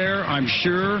bust there, I'm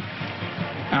sure.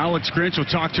 Alex Grinch will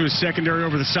talk to his secondary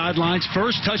over the sidelines.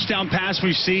 First touchdown pass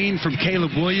we've seen from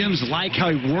Caleb Williams. Like how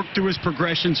he worked through his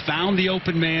progressions, found the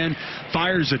open man,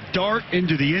 fires a dart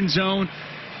into the end zone.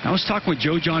 I was talking with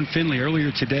Joe John Finley earlier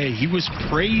today. He was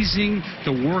praising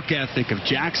the work ethic of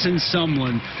Jackson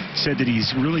Sumlin, said that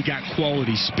he's really got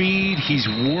quality speed. He's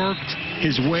worked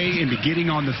his way into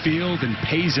getting on the field and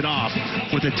pays it off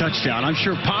with a touchdown. I'm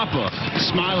sure Papa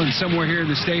smiling somewhere here in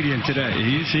the stadium today.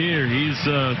 He's here. He's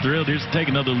thrilled. Here's to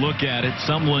take another look at it.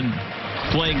 Sumlin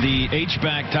playing the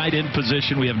H-back tight end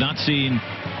position. We have not seen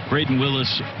Braden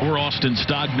Willis or Austin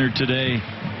Stogner today,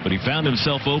 but he found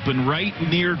himself open right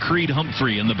near Creed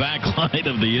Humphrey in the back line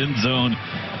of the end zone.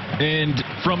 And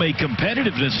from a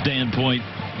competitiveness standpoint,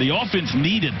 the offense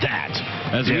needed that,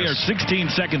 as we are 16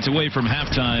 seconds away from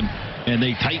halftime, and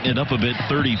they tighten it up a bit,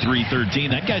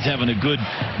 33-13. That guy's having a good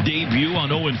debut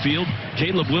on Owen Field.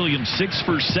 Caleb Williams, 6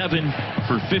 for 7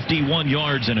 for 51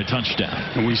 yards and a touchdown.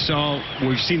 And we've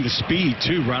seen the speed,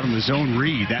 too, right on the zone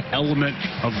read. That element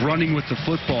of running with the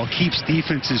football keeps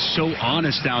defenses so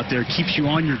honest out there, keeps you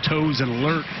on your toes and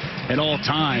alert at all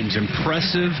times.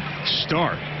 Impressive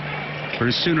start for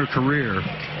his Sooner career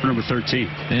for number 13.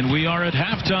 And we are at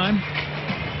halftime.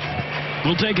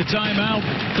 We'll take a timeout.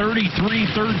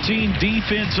 33-13,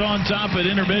 defense on top at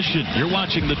intermission. You're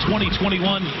watching the 2021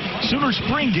 Sooner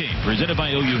Spring Game presented by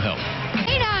OU Health.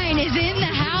 K9 is in the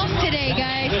house today,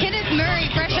 guys. Kenneth Murray,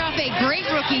 fresh off a great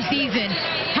rookie season.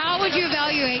 How would you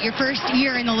evaluate your first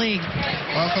year in the league?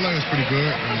 Well, I feel like it's pretty good.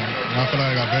 I feel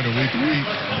like I got better week to week.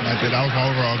 That was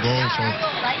my overall goal. So,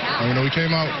 we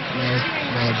came out,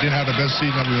 didn't have the best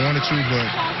season that we wanted to, but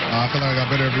I feel like I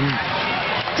got better every week.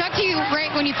 Talked to you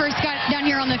right when you first got down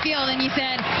here on the field, and you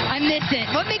said, I miss it.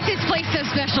 What makes this place so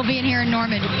special being here in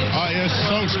Norman? It's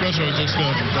so special. Just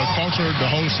the culture,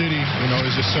 the whole city,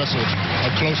 it's just such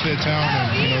a close-knit town,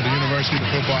 and, the university,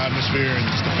 the football atmosphere, and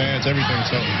just the fans, everything.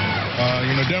 So,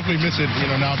 definitely miss it,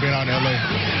 now being out in L.A.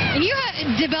 And you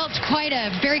have developed quite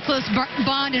a very close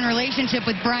bond and relationship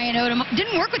with Brian Odom.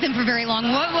 Didn't work with him for very long.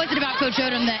 What was it about Coach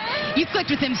Odom that you clicked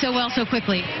with him so well so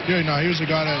quickly? Yeah, he was a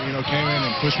guy that, came in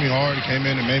and pushed me hard. He came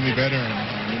in and made me better,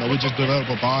 and we just developed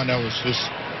a bond that was just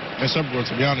inseparable.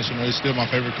 To be honest, he's still my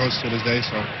favorite coach to this day.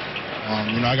 So,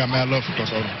 I got mad love for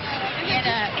Coach Odom.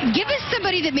 And, give us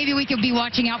somebody that maybe we could be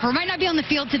watching out for. Might not be on the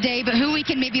field today, but who we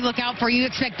can maybe look out for. You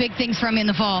expect big things from in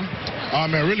the fall.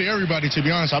 Really everybody. To be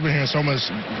honest, I've been hearing so much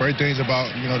great things about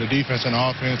the defense and the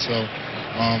offense. So,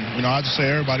 I just say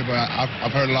everybody, but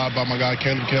I've heard a lot about my guy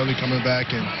Caleb Kelly coming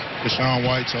back and Deshaun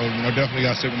White. So, definitely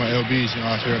got to stick with my LBs.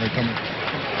 I hear they're coming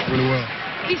really well.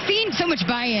 We've seen so much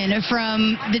buy-in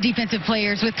from the defensive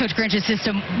players with Coach Grinch's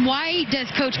system. Why does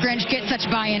Coach Grinch get such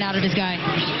buy-in out of his guy?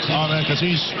 Because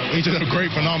he's just a great,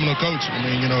 phenomenal coach.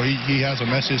 He has a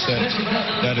message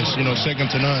that is, second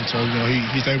to none. So,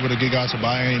 he's able to get guys to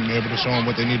buy in and be able to show them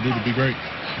what they need to do to be great.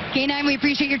 K9, we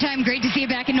appreciate your time. Great to see you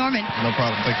back in Norman. No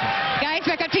problem. Thank you. Guys,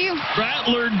 back up to you.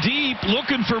 Rattler deep,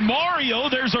 looking for Mario.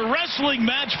 There's a wrestling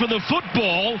match for the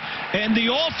football, and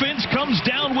the offense comes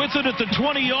down with it at the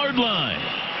 20-yard line.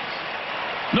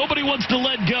 Nobody wants to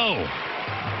let go.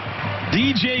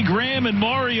 DJ Graham and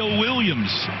Mario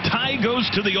Williams. Tie goes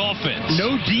to the offense.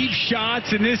 No deep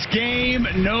shots in this game.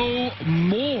 No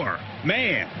more.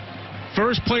 Man.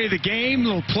 First play of the game,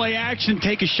 little play action,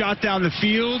 take a shot down the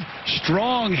field.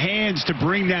 Strong hands to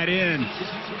bring that in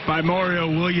by Mario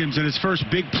Williams in his first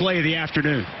big play of the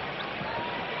afternoon.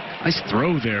 Nice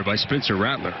throw there by Spencer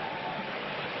Rattler.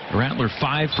 Rattler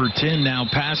 5 for 10 now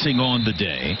passing on the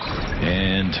day.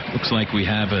 And looks like we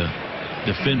have a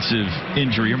defensive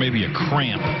injury or maybe a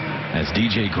cramp as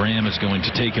DJ Graham is going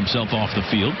to take himself off the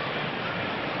field.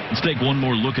 Let's take one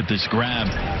more look at this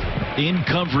grab. In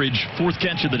coverage, fourth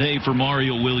catch of the day for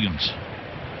Mario Williams.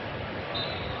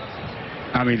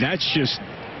 That's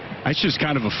just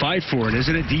kind of a fight for it,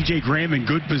 isn't it? DJ Graham in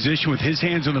good position with his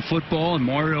hands on the football, and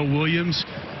Mario Williams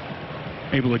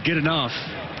able to get enough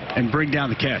and bring down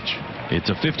the catch. It's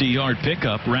a 50-yard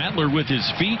pickup. Rattler with his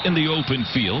feet in the open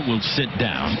field will sit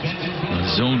down.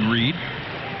 A zone read,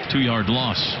 2-yard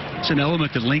loss. It's an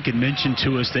element that Lincoln mentioned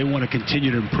to us they want to continue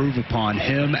to improve upon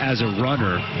him as a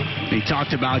runner. He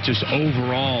talked about just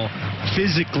overall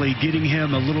physically getting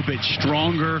him a little bit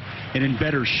stronger and in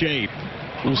better shape.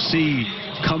 We'll see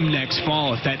come next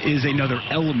fall if that is another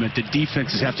element that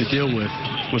defenses have to deal with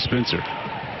Spencer.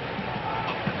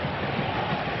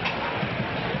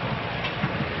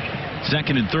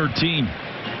 Second and 13.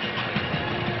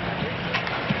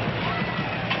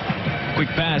 Quick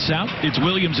pass out. It's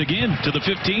Williams again to the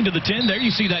 15, to the 10. There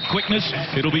you see that quickness.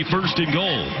 It'll be first and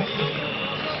goal.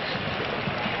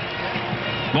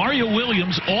 Mario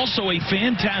Williams, also a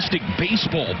fantastic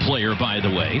baseball player, by the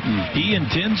way. He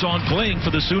intends on playing for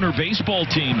the Sooner baseball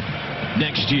team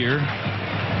next year.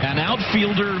 An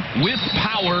outfielder with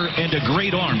power and a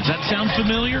great arm. Does that sound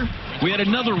familiar? We had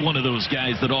another one of those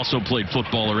guys that also played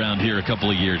football around here a couple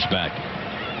of years back.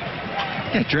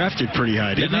 Yeah, drafted pretty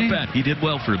high, didn't he? Not bad. He did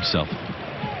well for himself.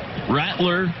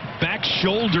 Rattler, back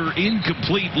shoulder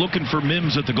incomplete, looking for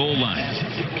Mims at the goal line.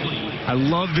 I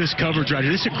love this coverage right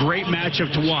here. This is a great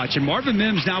matchup to watch. And Marvin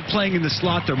Mims now playing in the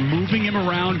slot. They're moving him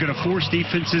around, going to force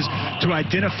defenses to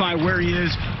identify where he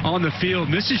is on the field.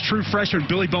 And this is true freshman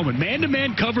Billy Bowman.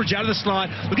 Man-to-man coverage out of the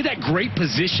slot. Look at that great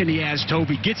position he has,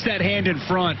 Toby. Gets that hand in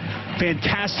front.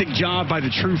 Fantastic job by the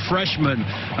true freshman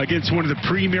against one of the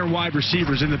premier wide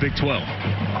receivers in the Big 12.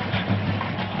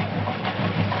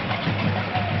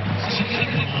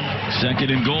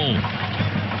 Second and goal.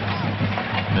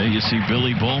 There you see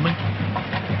Billy Bowman,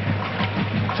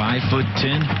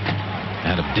 5'10",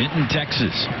 out of Denton,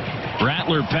 Texas.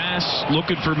 Rattler pass,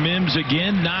 looking for Mims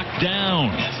again, knocked down.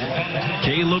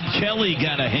 Caleb Kelly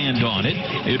got a hand on it.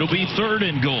 It'll be third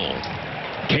and goal.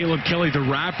 Caleb Kelly, the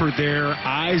rapper there,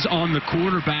 eyes on the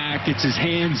quarterback, gets his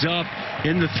hands up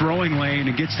in the throwing lane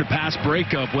and gets the pass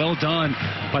breakup. Well done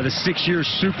by the 6-year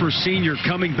super senior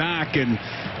coming back. And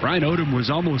Ryan Odom was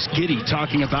almost giddy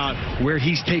talking about where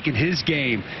he's taken his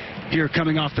game here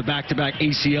coming off the back-to-back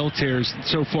ACL tears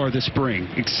so far this spring.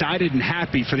 Excited and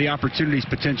happy for the opportunities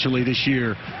potentially this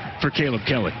year for Caleb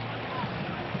Kelly.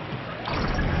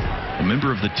 A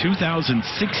member of the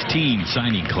 2016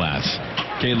 signing class,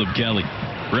 Caleb Kelly.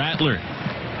 Rattler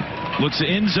looks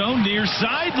end zone, near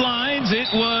sidelines. It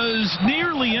was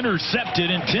nearly intercepted,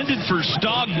 intended for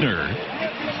Stogner.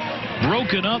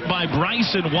 Broken up by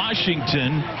Bryson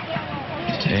Washington.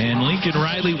 And Lincoln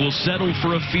Riley will settle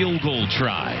for a field goal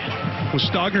try. Well,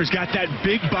 Stogner's got that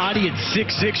big body at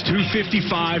 6'6",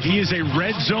 255. He is a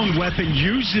red zone weapon,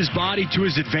 used his body to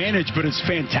his advantage, but it's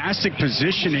fantastic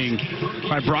positioning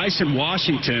by Bryson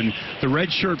Washington, the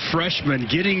redshirt freshman,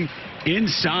 getting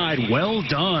inside. Well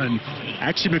done.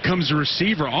 Actually becomes a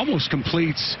receiver, almost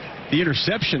completes the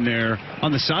interception there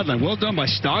on the sideline. Well done by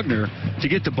Stogner to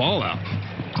get the ball out.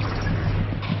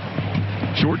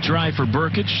 Short try for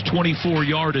Burkich,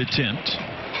 24-yard attempt.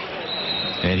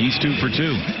 And he's 2 for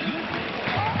 2.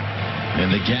 And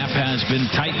the gap has been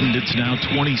tightened. It's now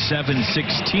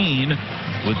 27-16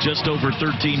 with just over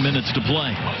 13 minutes to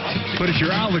play. But if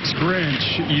you're Alex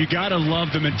Grinch, you got to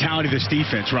love the mentality of this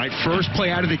defense, right? First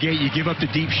play out of the gate, you give up the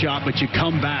deep shot, but you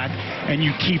come back and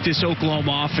you keep this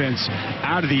Oklahoma offense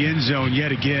out of the end zone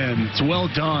yet again. It's well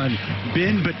done.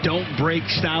 Bend but don't break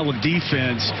style of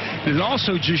defense. And it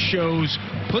also just shows,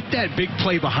 put that big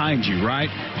play behind you,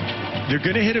 right? They're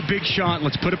going to hit a big shot.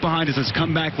 Let's put it behind us. Let's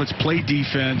come back. Let's play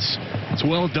defense. It's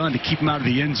well done to keep them out of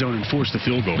the end zone and force the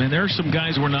field goal. And there are some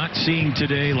guys we're not seeing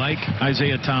today, like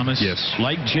Isaiah Thomas,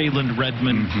 like Jalen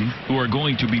Redmond, who are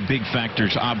going to be big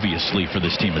factors, obviously, for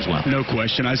this team as well. No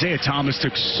question. Isaiah Thomas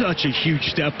took such a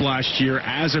huge step last year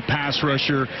as a pass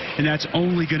rusher, and that's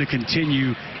only going to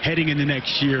continue heading into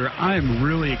next year. I am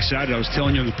really excited. I was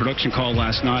telling you on the production call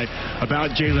last night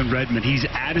about Jalen Redmond. He's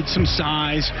added some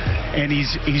size, and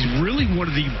he's really one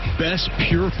of the best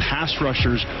pure pass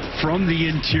rushers from the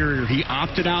interior. He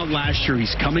opted out last year.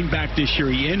 He's coming back this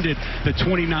year. He ended the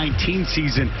 2019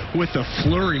 season with a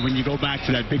flurry when you go back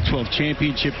to that Big 12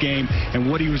 championship game and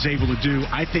what he was able to do.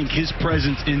 I think his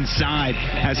presence inside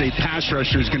as a pass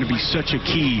rusher is going to be such a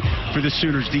key for the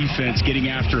Sooners defense getting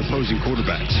after opposing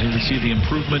quarterbacks. And we see the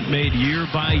improvement made year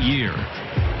by year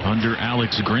under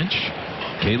Alex Grinch.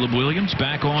 Caleb Williams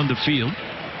back on the field,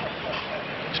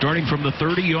 starting from the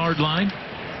 30-yard line.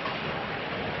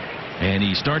 And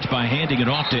he starts by handing it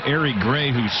off to Eric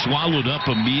Gray, who swallowed up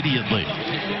immediately.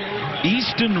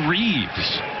 Easton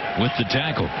Reeves with the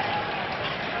tackle.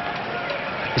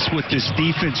 It's what this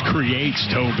defense creates,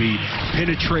 Toby.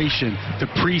 Penetration, the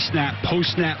pre-snap,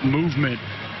 post-snap movement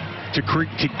to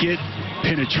get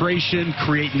penetration,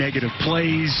 create negative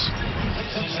plays.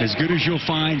 As good as you'll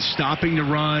find stopping the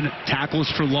run, tackles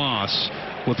for loss,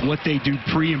 with what they do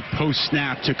pre and post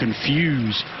snap to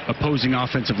confuse opposing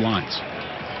offensive lines.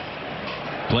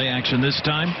 Play action this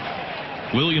time.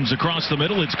 Williams across the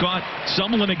middle. It's caught.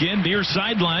 Sumlin again near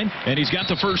sideline, and he's got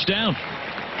the first down.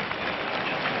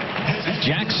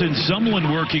 Jackson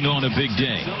Sumlin working on a big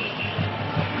day.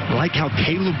 I like how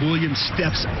Caleb Williams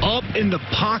steps up in the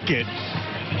pocket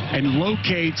and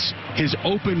locates his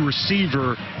open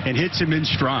receiver and hits him in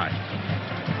stride.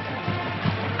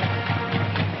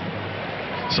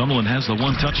 Sumlin has the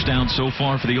one touchdown so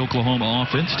far for the Oklahoma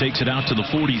offense. Takes it out to the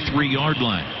 43-yard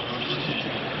line.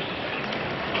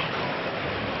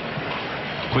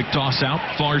 Quick toss out,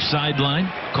 far sideline.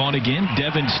 Caught again.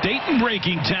 Devin Staten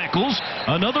breaking tackles.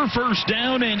 Another first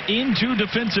down and into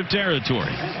defensive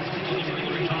territory.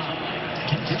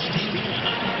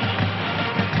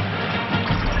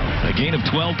 A gain of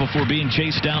 12 before being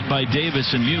chased out by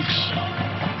Davis and Mukes.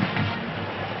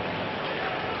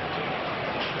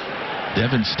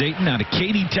 Devin Staten out of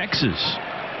Katy, Texas.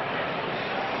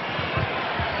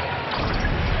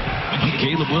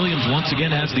 Caleb Williams once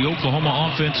again has the Oklahoma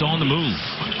offense on the move.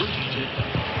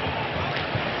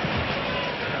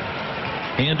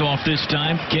 Handoff this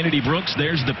time. Kennedy Brooks.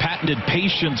 There's the patented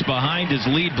patience behind his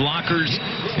lead blockers,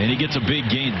 and he gets a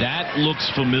big gain. That looks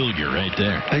familiar right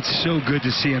there. It's so good to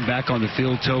see him back on the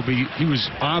field, Toby. He was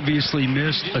obviously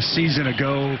missed a season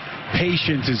ago.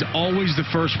 Patience is always the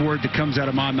first word that comes out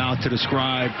of my mouth to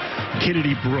describe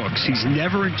Kennedy Brooks. He's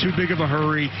never in too big of a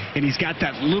hurry, and he's got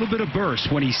that little bit of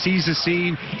burst. When he sees the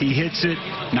seam, he hits it.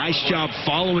 Nice job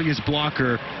following his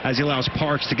blocker as he allows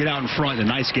Parks to get out in front. A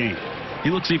nice game. He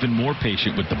looks even more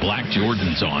patient with the black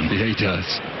Jordans on. Yeah, he does.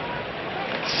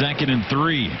 2nd and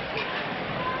 3.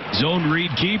 Zone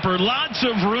read keeper. Lots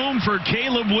of room for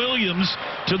Caleb Williams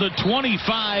to the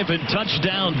 25, and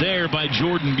touchdown there by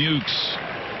Jordan Mukes.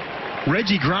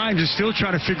 Reggie Grimes is still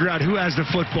trying to figure out who has the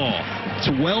football. It's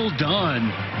well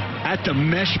done at the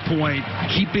mesh point,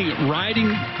 riding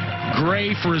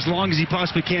Gray for as long as he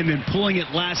possibly can, then pulling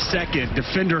it last second.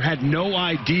 Defender had no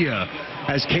idea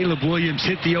as Caleb Williams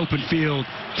hit the open field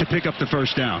to pick up the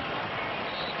first down.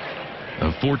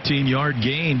 A 14-yard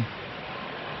gain.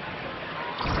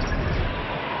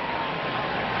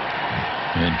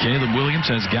 And Caleb Williams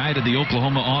has guided the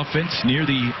Oklahoma offense near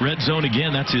the red zone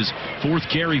again. That's his 4th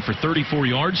carry for 34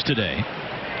 yards today.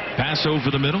 Pass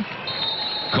over the middle.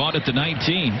 Caught at the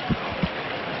 19.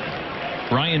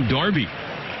 Brian Darby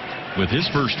with his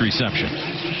first reception.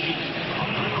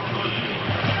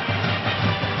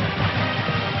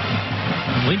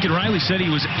 Lincoln Riley said he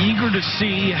was eager to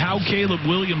see how Caleb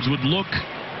Williams would look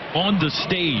on the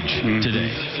stage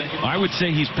today. I would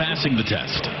say he's passing the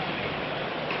test.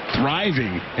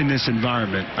 Thriving in this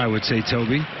environment, I would say,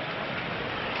 Toby.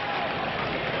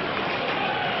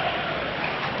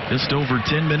 Just over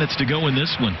 10 minutes to go in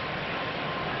this one.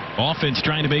 Offense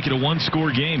trying to make it a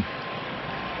one-score game.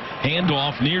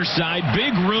 Handoff near side,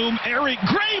 big room. Eric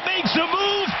Gray makes a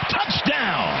move.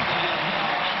 Touchdown.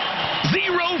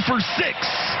 0 for 6.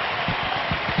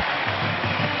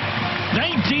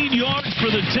 19 yards for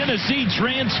the Tennessee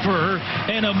transfer,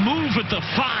 and a move at the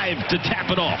 5 to tap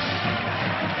it off.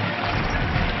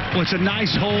 Well, it's a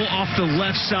nice hole off the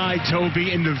left side,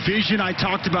 Toby, and the vision I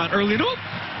talked about earlier. Nope.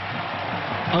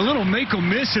 A little make or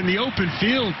miss in the open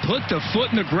field. Put the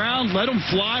foot in the ground, let him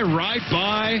fly right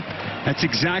by. That's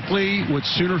exactly what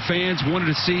Sooner fans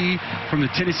wanted to see from the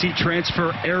Tennessee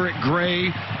transfer, Eric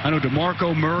Gray. I know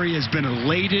DeMarco Murray has been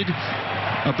elated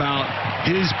about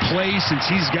his play since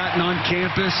he's gotten on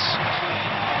campus.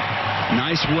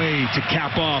 Nice way to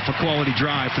cap off a quality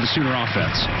drive for the Sooner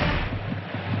offense.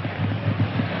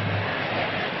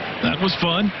 That was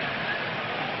fun.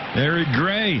 Eric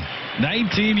Gray,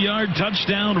 19-yard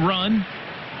touchdown run.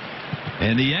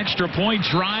 And the extra point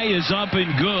try is up and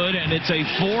good, and it's a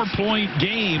 4-point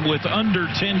game with under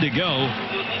 10 to go.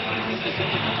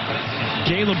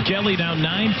 Caleb Kelly now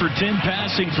 9 for 10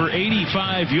 passing for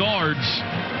 85 yards.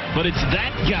 But it's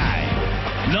that guy,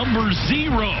 number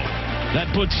 0, that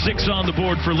puts 6 on the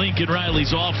board for Lincoln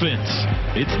Riley's offense.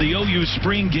 It's the OU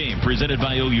Spring Game presented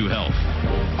by OU Health.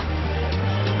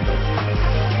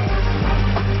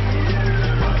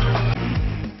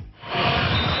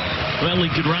 Well,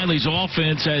 Lincoln Riley's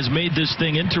offense has made this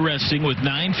thing interesting with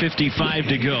 9:55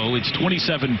 to go. It's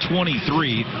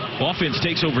 27-23. Offense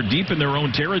takes over deep in their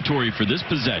own territory for this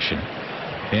possession.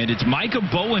 And it's Micah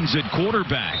Bowens at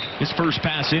quarterback. His first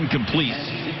pass incomplete.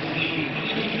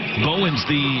 Bowens,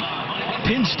 the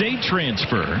Penn State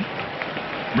transfer,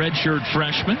 redshirt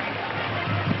freshman.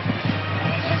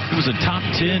 He was a top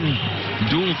 10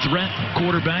 dual threat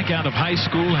quarterback out of high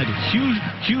school. Had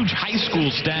huge high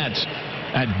school stats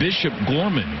at Bishop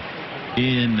Gorman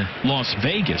in Las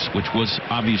Vegas, which was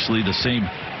obviously the same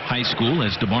high school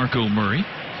as DeMarco Murray.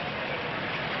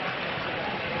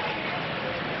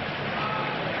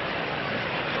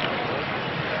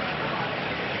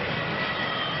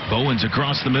 Bowens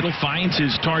across the middle, finds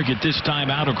his target this time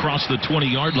out across the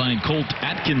 20-yard line, Colt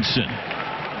Atkinson,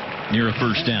 near a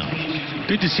first down.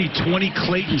 Good to see 20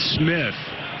 Clayton Smith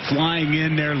flying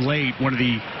in there late, one of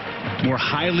the more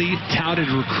highly touted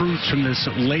recruits from this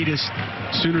latest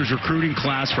Sooners recruiting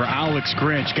class for Alex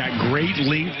Grinch. Got great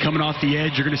length coming off the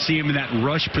edge. You're going to see him in that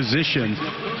rush position.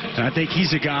 And I think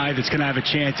he's a guy that's going to have a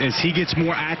chance as he gets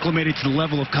more acclimated to the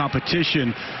level of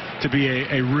competition to be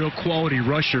a real quality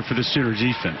rusher for the Sooners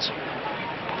defense.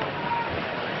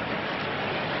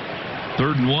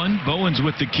 3rd and 1. Bowens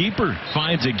with the keeper.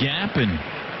 Finds a gap and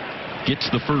gets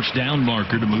the first down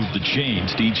marker to move the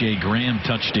chains. DJ Graham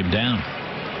touched him down.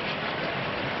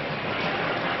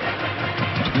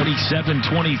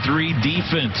 27-23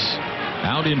 defense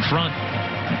out in front.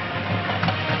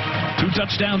 2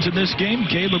 touchdowns in this game.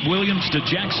 Caleb Williams to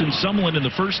Jackson Sumlin in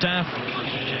the first half.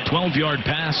 12-yard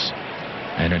pass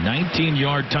and a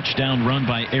 19-yard touchdown run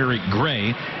by Eric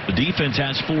Gray. The defense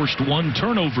has forced 1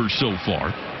 turnover so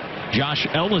far. Josh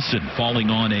Ellison falling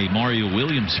on a Mario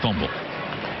Williams fumble.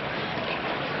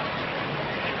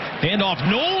 Handoff.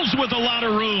 Knowles with a lot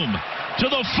of room. To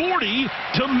the 40,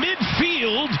 to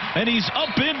midfield, and he's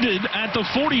upended at the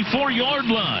 44-yard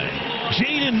line.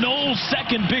 Jaden Knowles'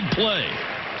 second big play.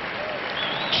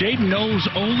 Jaden Knowles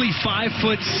only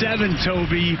 5'7",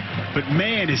 Toby, but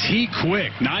man, is he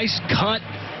quick. Nice cut,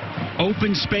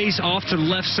 open space off to the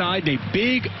left side, and a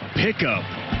big pickup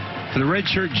for the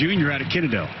redshirt junior out of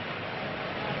Kennedale.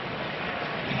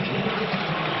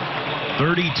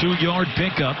 32-yard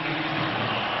pickup.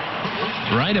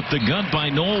 Right up the gut by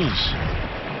Knowles.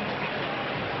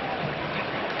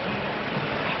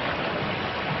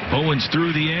 Bowens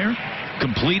through the air.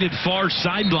 Completed far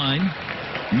sideline.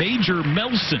 Major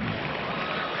Melson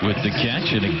with the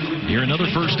catch. And here another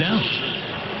first down.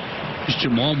 It's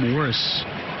Jamal Morris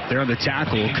there on the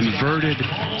tackle. Converted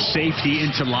safety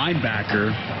into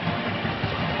linebacker.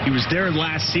 He was there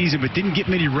last season, but didn't get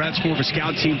many reps. More of a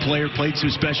scout team player. Played some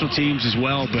special teams as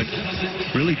well, but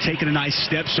really taken a nice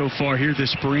step so far here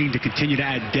this spring to continue to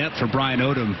add depth for Brian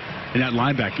Odom in that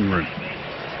linebacking room.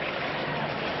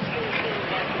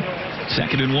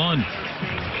 2nd and 1.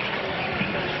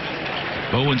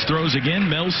 Bowens throws again.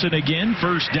 Melson again.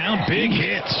 First down. Big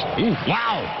hits. Ooh,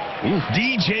 wow. Ooh.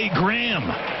 DJ Graham.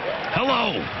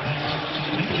 Hello.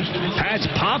 Pads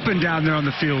popping down there on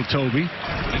the field, Toby.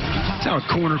 That's how a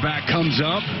cornerback comes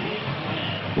up.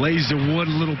 Lays the wood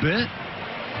a little bit.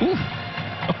 Ooh.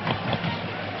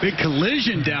 Big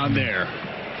collision down there.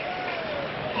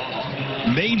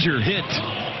 Major hit,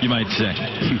 you might say.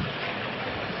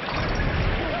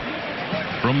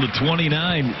 From the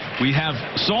 29, we have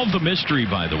solved the mystery,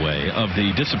 by the way, of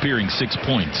the disappearing 6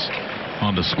 points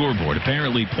on the scoreboard.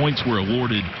 Apparently, points were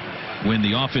awarded when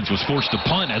the offense was forced to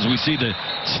punt, as we see the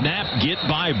snap get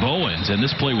by Bowens, and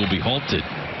this play will be halted.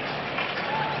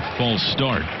 False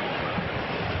start.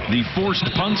 The forced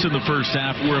punts in the first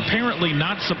half were apparently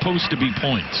not supposed to be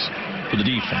points for the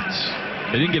defense.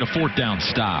 They didn't get a 4th down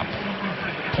stop.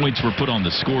 Points were put on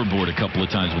the scoreboard a couple of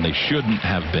times when they shouldn't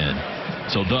have been.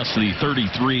 So thus the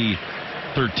 33-13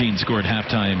 score at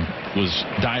halftime was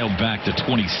dialed back to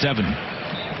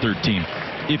 27-13.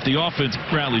 If the offense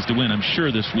rallies to win, I'm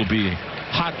sure this will be a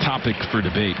hot topic for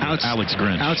debate. Alex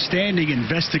Grinch. Outstanding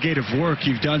investigative work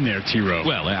you've done there, T-Row.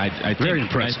 Well, I think, very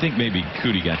impressive. I think maybe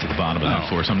Cootie got to the bottom of that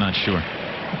for us. I'm not sure.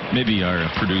 Maybe our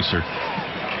producer,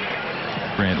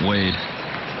 Grant Wade.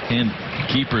 And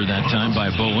keeper that time by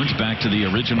Bowens, back to the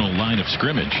original line of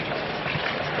scrimmage.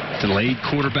 Delayed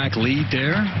quarterback lead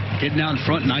there. Getting out in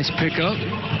front, nice pickup.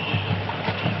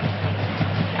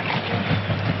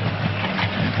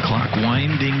 Clock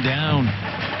winding down.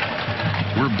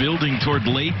 We're building toward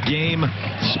late game,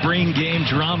 spring game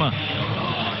drama.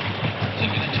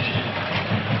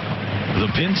 The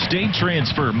Penn State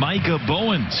transfer, Micah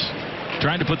Bowens,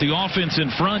 trying to put the offense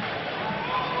in front.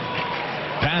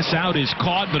 Pass out is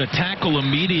caught, but a tackle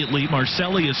immediately.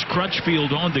 Marcellus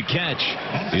Crutchfield on the catch.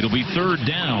 It'll be 3rd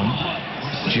down.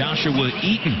 Joshua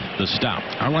Eaton, the stop.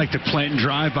 I like the plant and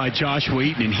drive by Joshua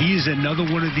Eaton, and he's another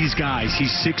one of these guys.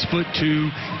 He's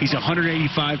 6'2". He's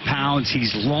 185 pounds.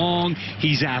 He's long.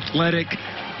 He's athletic.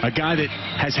 A guy that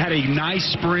has had a nice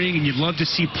spring, and you'd love to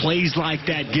see plays like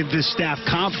that give this staff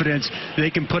confidence that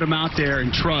they can put him out there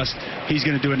and trust he's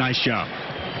going to do a nice job.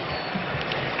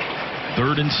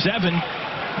 3rd and 7.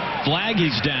 Flag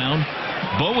is down.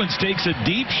 Bowens takes a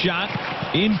deep shot.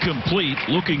 Incomplete.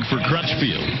 Looking for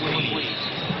Crutchfield.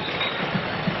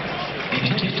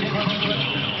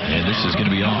 And this is going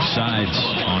to be offsides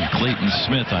on Clayton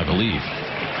Smith, I believe.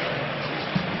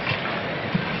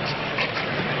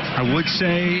 I would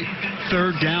say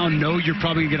 3rd down. No, you're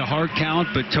probably going to get a hard count.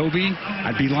 But, Toby,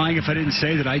 I'd be lying if I didn't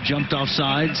say that I jumped off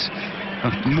sides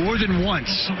more than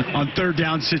once on 3rd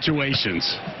down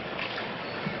situations.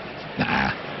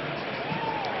 Nah.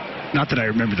 Not that I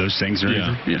remember those things or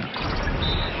anything. Yeah.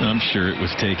 I'm sure it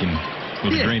was taken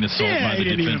with a grain of salt by the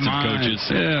defensive coaches.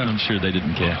 Yeah. I'm sure they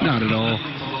didn't care. Not at all.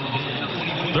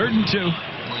 3rd and 2.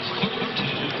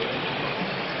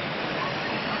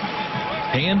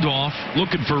 Handoff,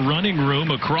 looking for running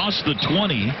room across the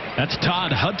 20. That's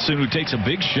Todd Hudson, who takes a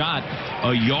big shot,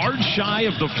 a yard shy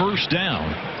of the first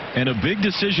down. And a big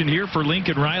decision here for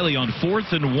Lincoln Riley on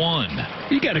 4th and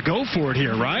 1. You got to go for it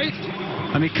here, right?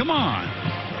 I mean, come on.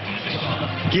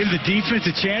 Give the defense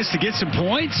a chance to get some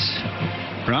points,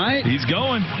 right? He's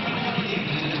going.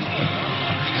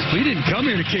 We didn't come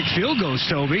here to kick field goals,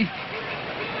 Toby.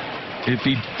 If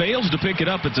he fails to pick it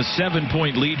up, it's a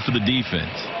 7-point lead for the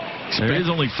defense. There is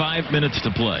only 5 minutes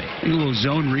to play. A little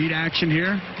zone read action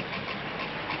here.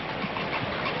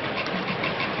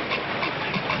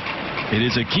 It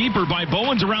is a keeper by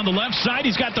Bowens around the left side.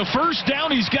 He's got the first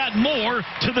down. He's got more.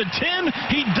 To the 10.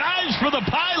 He dives for the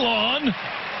pylon.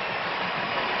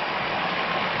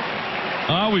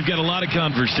 Oh, we've got a lot of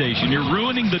conversation. You're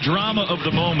ruining the drama of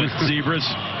the moment, Zebras.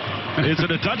 Is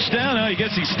it a touchdown? I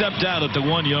guess he stepped out at the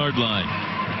 1-yard line.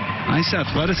 Nice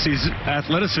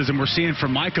athleticism we're seeing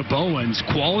from Micah Bowens.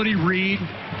 Quality read.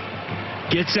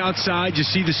 Gets outside. You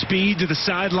see the speed to the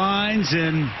sidelines.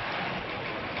 And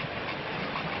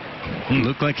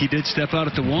looked like he did step out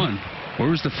at the 1. Where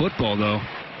was the football, though?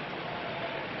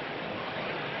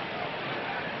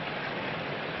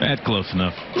 That's close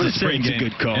enough. It's a spring game. A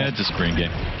good call. Yeah, it's a spring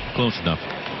game. Close enough.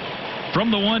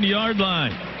 From the 1-yard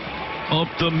line. Up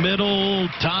the middle,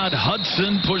 Todd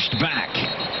Hudson pushed back.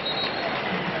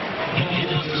 I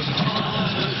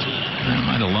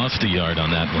might have lost a yard on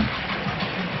that one.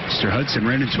 Mr. Hudson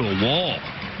ran into a wall.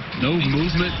 No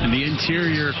movement in the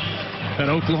interior of that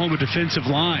Oklahoma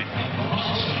defensive line.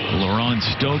 LaRon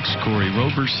Stokes, Corey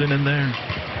Roberson in there.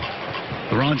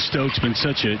 LaRon Stokes been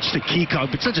just a key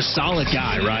cog, but such a solid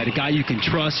guy, right? A guy you can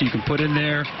trust, you can put in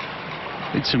there.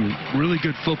 Did some really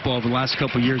good football over the last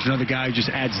couple of years. Another guy who just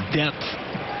adds depth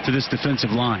to this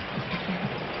defensive line.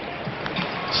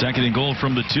 2nd and goal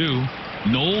from the 2.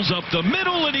 Knowles up the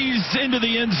middle, and he's into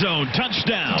the end zone.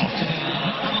 Touchdown.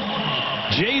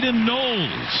 Jaden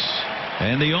Knowles.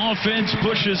 And the offense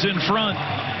pushes in front.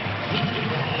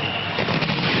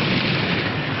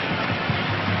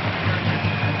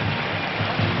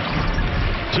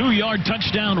 Two-yard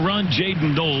touchdown run,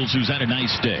 Jaden Knowles, who's had a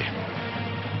nice day.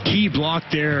 Key block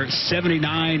there,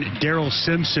 79, Darrell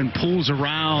Simpson pulls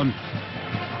around,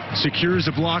 secures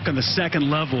the block on the 2nd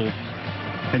level,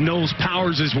 and Knowles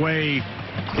powers his way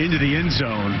into the end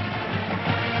zone.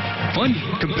 Fun,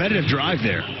 competitive drive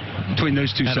there between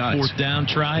those two sides. A 4th down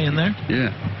try in there.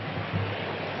 Yeah.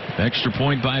 Extra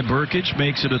point by Burkich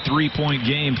makes it a 3-point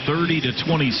game,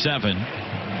 30-27.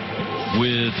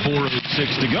 With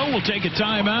 4:06 to go, we'll take a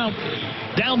timeout.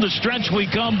 Down the stretch we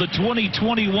come, the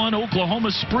 2021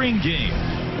 Oklahoma Spring Game,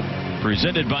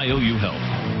 presented by OU Health.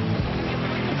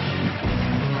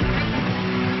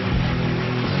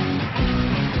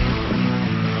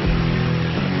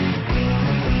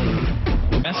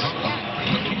 Yes.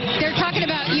 They're talking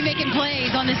about you making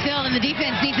plays on this field, and the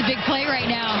defense needs a big play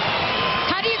right now.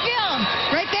 How do you feel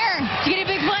right there? You get a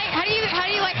big play. How do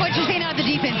you like what you're seeing out of the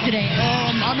defense today?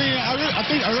 I mean,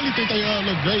 I really think they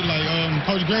look great. Like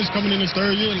Coach Grant's coming in his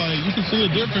 3rd year. Like you can see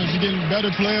a difference. He's getting better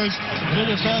players,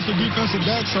 bigger, faster defensive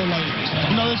backs. So like,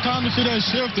 it's time to see that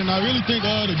shift. And I really think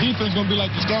the defense gonna be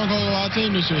like the stronghold of our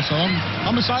team this year. So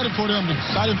I'm excited for them.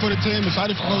 Excited for the team.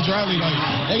 Excited for Coach Riley. Like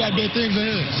they got big things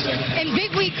ahead. And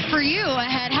big week for you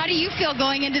ahead. How do you feel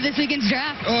going into this weekend's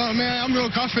draft? Man, I'm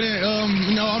real confident.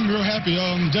 I'm real happy.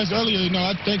 Just earlier,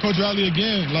 I thank Coach Riley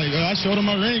again. Like I showed him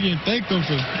my ring and thanked him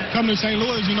for coming to St.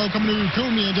 Louis. Coming to recruit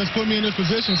me and just put me in this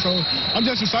position. So I'm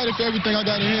just excited for everything I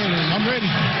got ahead, and I'm ready.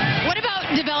 What about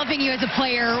developing you as a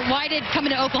player? Why did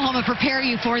coming to Oklahoma prepare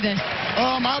you for this?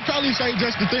 I'll probably say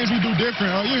just the things we do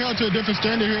different. You're held to a different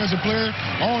standard here as a player,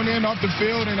 on and off the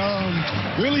field, and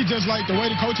really just like the way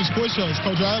the coaches push us.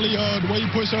 Coach Riley, the way he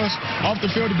push us off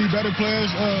the field to be better players,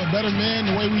 better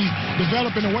men, the way we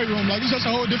develop in the weight room. Like, it's just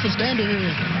a whole different standard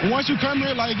here. And once you come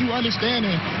here, like, you understand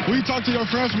it. When you talk to your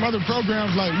friends from other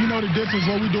programs, like, you know the difference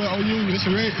what we do at OU. It's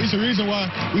a reason why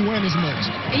we win as much.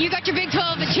 And you got your Big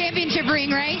 12 championship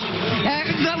ring, right?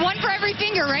 One for every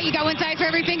finger, right? You got one side for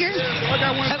every finger? I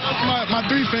got one for my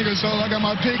 3 fingers. So I got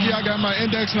my pinky, I got my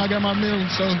index, and I got my middle.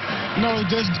 So,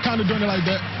 just kind of doing it like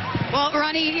that. Well,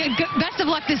 Ronnie, best of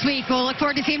luck this week. We'll look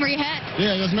forward to seeing where you head.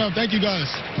 Yeah, yes, ma'am. Thank you,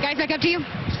 guys. Guys, back up to you.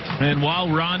 And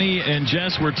while Ronnie and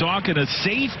Jess were talking, a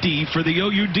safety for the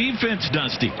OU defense,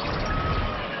 Dusty.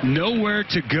 Nowhere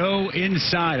to go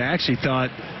inside. I actually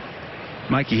thought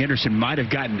Mikey Henderson might have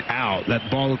gotten out.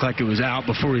 That ball looked like it was out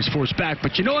before he was forced back.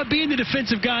 But you know what? Being the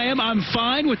defensive guy I am, I'm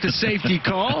fine with the safety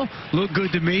call. Looked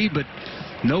good to me, but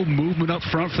no movement up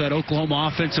front for that Oklahoma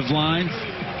offensive line.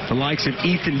 The likes of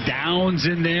Ethan Downs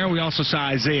in there. We also saw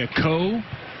Isaiah Coe.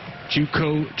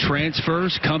 JUCO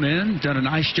transfers come in, done a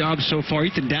nice job so far.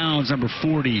 Ethan Downs, number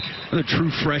 40, another true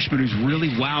freshman who's really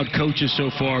wowed coaches so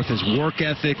far with his work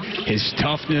ethic, his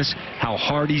toughness, how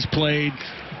hard he's played.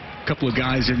 A couple of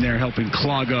guys in there helping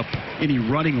clog up any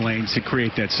running lanes to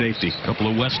create that safety. A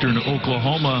couple of Western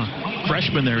Oklahoma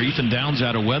freshmen there. Ethan Downs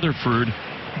out of Weatherford.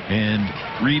 And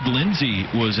Reed Lindsay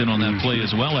was in on that play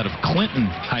as well out of Clinton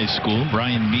High School.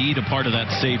 Brian Mead, a part of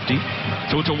that safety.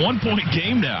 So it's a one-point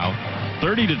game now.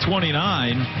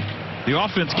 30-29. The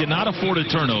offense cannot afford a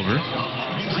turnover.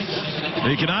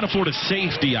 They cannot afford a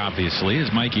safety, obviously,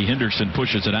 as Mikey Henderson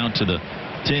pushes it out to the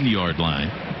 10-yard line.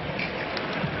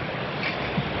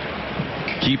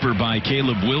 Keeper by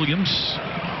Caleb Williams.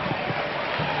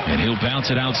 And he'll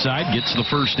bounce it outside, gets the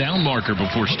first down marker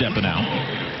before stepping out.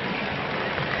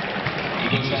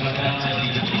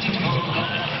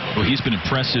 Well, he's been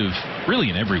impressive really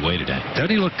in every way today. Doesn't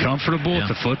he look comfortable with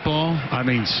the football? I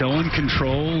mean, so in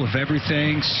control of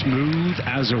everything, smooth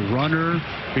as a runner.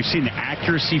 We've seen the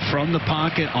accuracy from the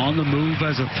pocket, on the move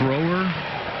as a thrower.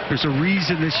 There's a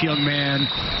reason this young man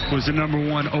was the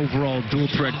 #1 overall dual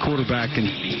threat quarterback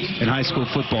in high school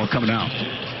football coming out.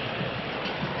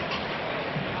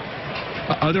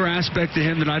 Other aspect to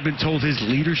him that I've been told, his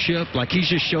leadership, like he's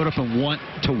just showed up and want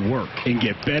to work and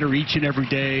get better each and every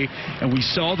day. And we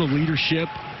saw the leadership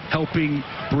helping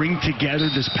bring together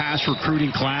this past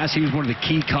recruiting class. He was one of the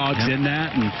key cogs in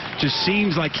that, and just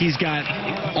seems like he's got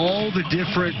all the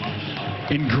different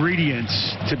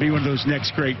ingredients to be one of those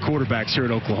next great quarterbacks here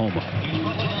at Oklahoma.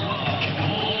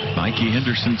 Mikey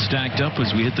Henderson stacked up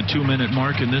as we hit the 2-minute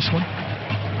mark in this one.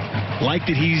 Like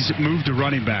that he's moved to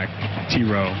running back,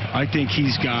 T-Row. I think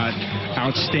he's got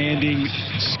outstanding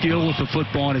skill with the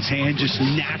football in his hand, just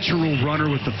natural runner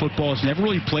with the football. He's never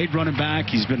really played running back.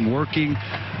 He's been working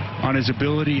on his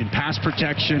ability in pass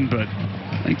protection, but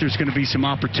I think there's going to be some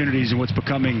opportunities in what's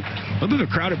becoming a little bit of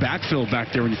a crowded backfield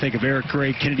back there when you think of Eric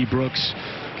Gray, Kennedy Brooks,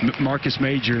 Marcus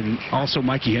Major, and also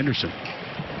Mikey Henderson.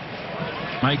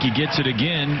 Mikey gets it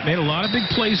again. Made a lot of big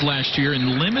plays last year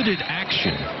in limited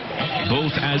action,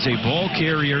 both as a ball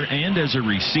carrier and as a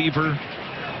receiver.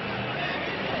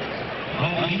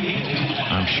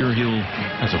 I'm sure he'll,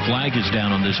 as a flag is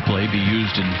down on this play, be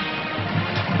used in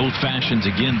both fashions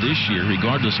again this year,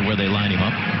 regardless of where they line him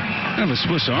up. Kind of a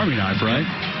Swiss Army knife, right?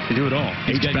 They do it all.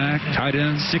 H-back, tight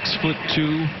end.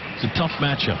 6'2". It's a tough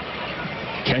matchup.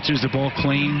 Catches the ball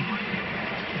clean.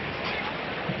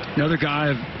 Another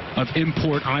guy of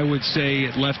import, I would say,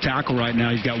 at left tackle right now.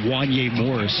 He's got Wanye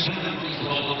Morris,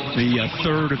 the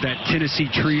third of that Tennessee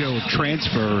trio of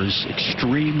transfers.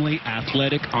 Extremely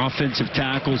athletic offensive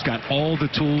tackle. He's got all the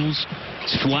tools.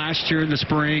 He's flashed here in the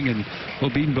spring, and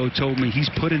Obedenbo told me he's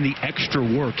put in the extra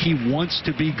work. He wants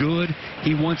to be good.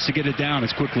 He wants to get it down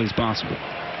as quickly as possible.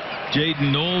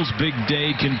 Jaden Knowles' big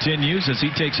day continues as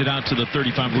he takes it out to the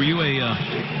 35. Were you a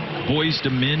Boys to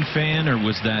Men fan, or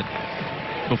was that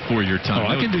before your time?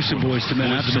 Oh, I can do some Boys to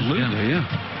Men, absolutely, yeah.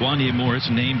 Wanye Morris,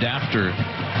 named after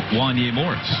Wanye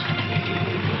Morris,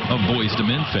 a Boys to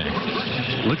Men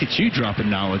fan. Look at you dropping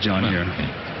knowledge on here.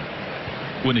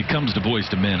 When it comes to Boys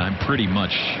to Men, I'm pretty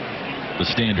much the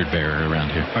standard bearer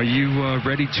around here. Are you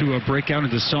ready to break out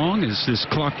into song as this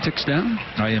clock ticks down?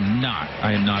 I am not.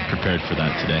 I am not prepared for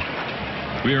that today.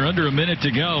 We are under a minute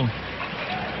to go.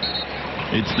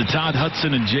 It's the Todd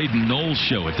Hudson and Jaden Knowles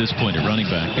show at this point at running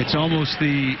back. It's almost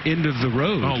the end of the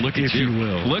road, look at if you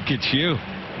will. Look at you.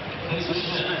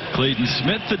 Clayton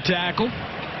Smith, the tackle.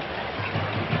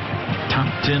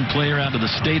 Top 10 player out of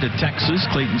the state of Texas,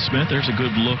 Clayton Smith. There's a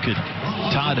good look at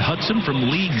Todd Hudson from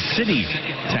League City,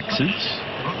 Texas.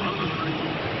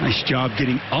 Nice job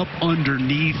getting up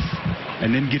underneath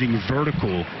and then getting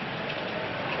vertical.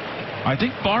 I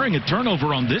think barring a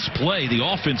turnover on this play, the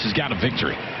offense has got a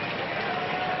victory.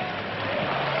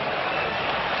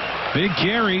 Big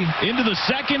carry into the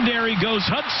secondary goes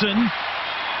Hudson.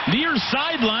 Near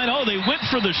sideline. Oh, they went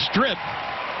for the strip.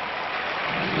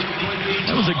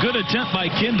 That was a good attempt by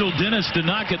Kendall Dennis to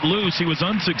knock it loose. He was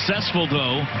unsuccessful,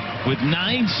 though, with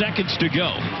 9 seconds to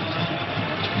go.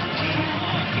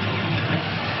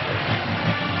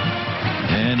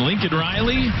 And Lincoln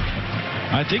Riley,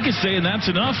 I think, is saying that's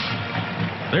enough.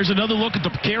 There's another look at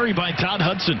the carry by Todd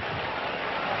Hudson.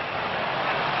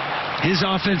 His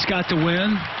offense got the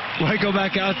win. Why go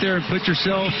back out there and put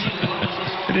yourself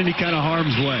in any kind of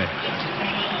harm's way?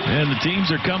 And the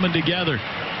teams are coming together.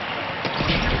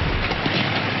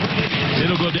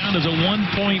 It'll go down as a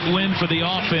 1-point win for the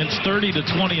offense,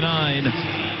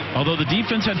 30-29. Although the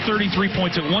defense had 33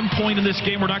 points at one point in this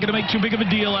game, we're not going to make too big of a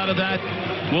deal out of that.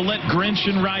 We'll let Grinch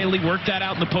and Riley work that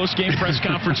out in the post-game press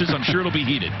conferences. I'm sure it'll be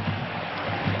heated.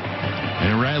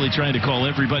 And Riley trying to call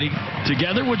everybody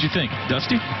together. What'd you think,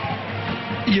 Dusty?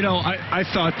 You know, I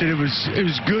thought that it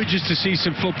was good just to see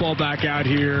some football back out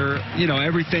here. You know,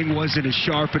 everything wasn't as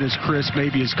sharp and as crisp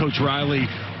maybe as Coach Riley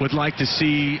would like to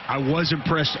see. I was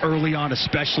impressed early on,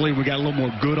 especially. We got a little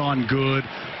more good on good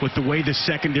with the way the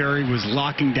secondary was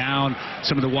locking down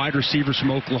some of the wide receivers from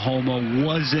Oklahoma.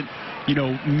 Wasn't, you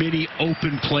know, many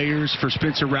open players for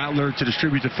Spencer Rattler to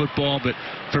distribute the football. But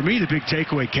for me, the big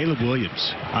takeaway, Caleb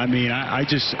Williams. I mean, I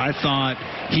thought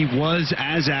he was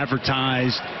as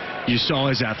advertised. You saw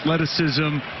his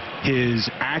athleticism, his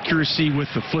accuracy with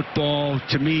the football.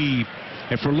 To me,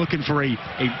 if we're looking for a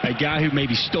guy who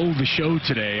maybe stole the show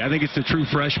today, I think it's the true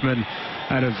freshman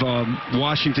out of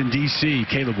Washington, D.C.,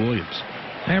 Caleb Williams.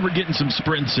 And we're getting some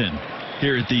sprints in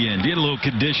here at the end. Get a little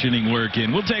conditioning work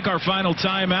in. We'll take our final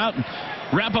timeout and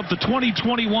wrap up the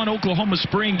 2021 Oklahoma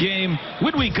spring game.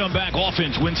 When we come back,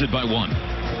 offense wins it by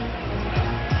 1.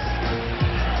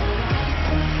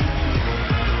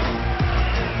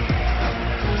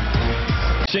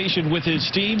 With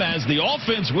his team as the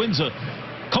offense wins a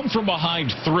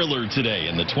come-from-behind thriller today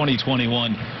in the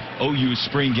 2021 OU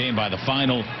spring game by the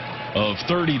final of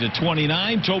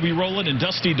 30-29. Toby Rowland and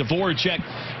Dusty Dvorak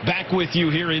back with you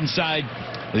here inside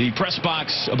the press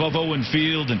box above Owen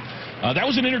Field. And that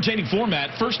was an entertaining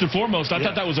format. First and foremost, I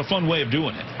thought that was a fun way of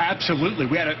doing it. Absolutely.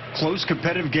 We had a close,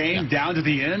 competitive game down to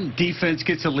the end. Defense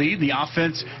gets a lead. The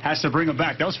offense has to bring them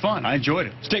back. That was fun. I enjoyed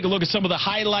it. Let's take a look at some of the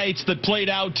highlights that played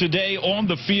out today on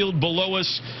the field below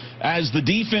us as the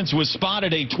defense was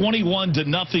spotted a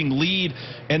 21-0 lead,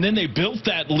 and then they built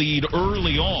that lead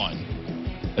early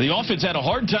on. The offense had a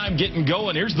hard time getting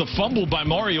going. Here's the fumble by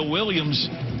Mario Williams,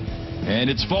 and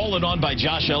it's fallen on by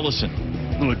Josh Ellison.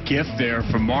 Little gift there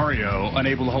from Mario,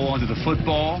 unable to hold on to the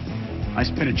football.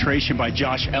 Nice penetration by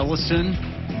Josh Ellison.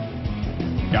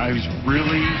 Guy who's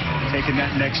really taken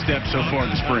that next step so far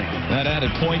in the spring. That added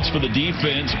points for the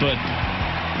defense, but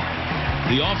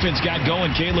the offense got going.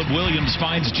 Caleb Williams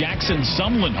finds Jackson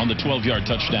Sumlin on the 12-yard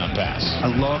touchdown pass. I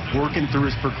love working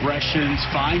through his progressions,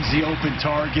 finds the open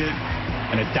target,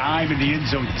 and a dime in the end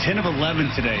zone. 10 of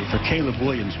 11 today for Caleb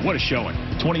Williams. What a showing.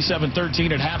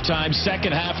 27-13 at halftime.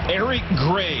 Second half, Eric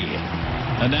Gray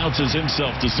announces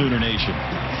himself to Sooner Nation.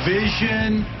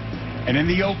 Vision, and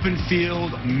in the open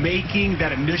field, making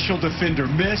that initial defender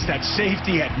miss. That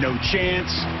safety had no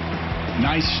chance.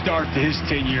 Nice start to his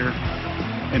tenure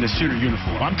in the Sooner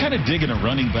uniform. I'm kind of digging a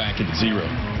running back at 0.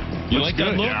 You like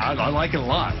that look? Yeah, I like it a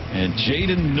lot. And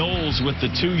Jaden Knowles with the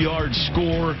 2-yard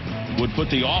score would put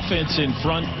the offense in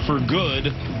front for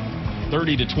good,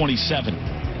 30-27.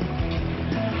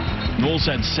 Knowles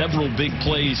had several big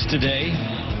plays today.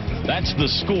 That's the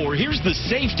score. Here's the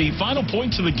safety. Final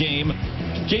points of the game.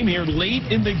 Came here late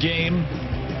in the game.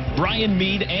 Brian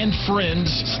Mead and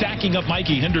friends stacking up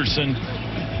Mikey Henderson.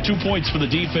 2 points for the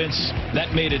defense.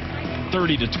 That made it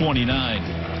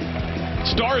 30-29.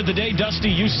 Star of the day,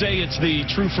 Dusty, you say it's the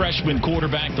true freshman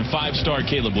quarterback, the 5-star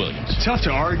Caleb Williams. Tough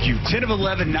to argue. 10 of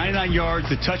 11, 99 yards.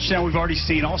 The touchdown we've already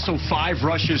seen. Also 5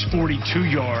 rushes, 42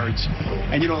 yards.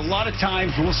 And, you know, a lot of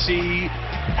times we'll see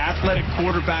athletic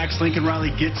quarterbacks. Lincoln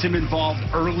Riley gets him involved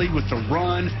early with the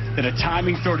run, then a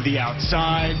timing throw to the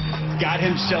outside. Got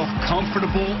himself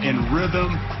comfortable in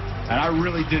rhythm. And I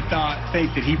really did not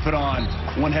think that he put on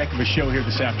one heck of a show here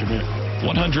this afternoon.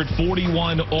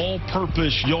 141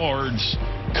 all-purpose yards.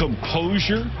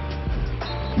 Composure,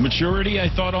 maturity, I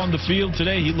thought, on the field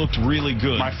today. He looked really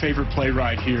good. My favorite play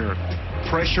right here.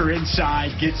 Pressure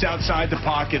inside, gets outside the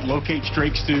pocket, locates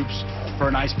Drake Stoops for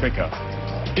a nice pickup.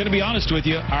 Going to be honest with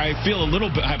you, I feel a little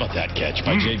bit... How about that catch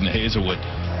by Jaden Hazelwood?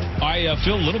 I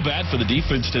feel a little bad for the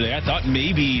defense today. I thought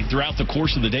maybe throughout the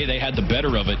course of the day they had the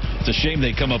better of it. It's a shame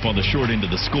they come up on the short end of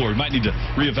the score. We might need to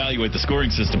reevaluate the scoring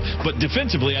system. But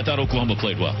defensively, I thought Oklahoma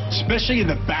played well. Especially in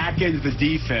the back end of the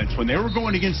defense. When they were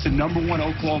going against the #1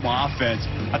 Oklahoma offense,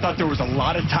 I thought there was a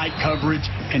lot of tight coverage,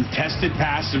 contested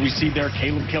passes. We see there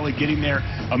Caleb Kelly getting there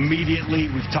immediately.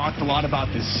 We've talked a lot about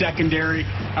the secondary.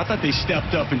 I thought they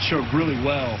stepped up and showed really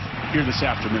well here this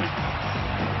afternoon.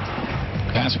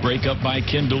 Pass breakup by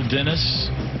Kendall Dennis.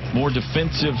 More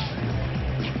defensive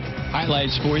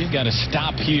highlights for you. Got to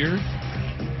stop here.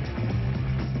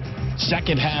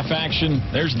 Second half action.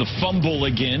 There's the fumble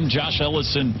again. Josh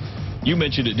Ellison, you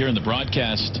mentioned it during the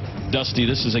broadcast. Dusty,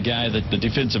 this is a guy that the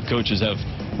defensive coaches have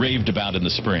raved about in the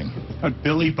spring.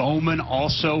 Billy Bowman,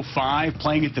 also 5,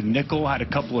 playing at the nickel, had a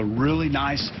couple of really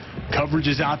nice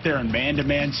coverages out there in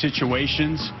man-to-man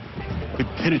situations. Good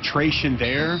penetration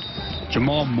there.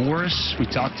 Jamal Morris, we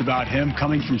talked about him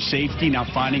coming from safety, now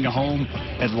finding a home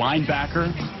at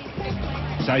linebacker.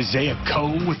 It's Isaiah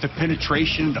Coe with the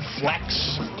penetration, the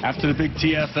flex after the big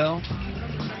TFL.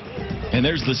 And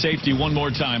there's the safety one more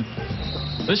time.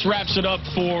 This wraps it up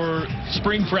for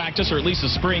spring practice, or at least the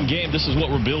spring game. This is what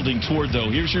we're building toward, though.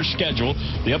 Here's your schedule.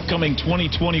 The upcoming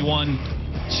 2021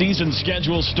 season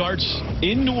schedule starts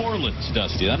in New Orleans,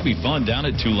 Dusty. That'll be fun down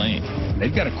at Tulane.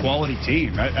 They've got a quality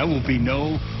team. That will be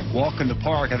no walk in the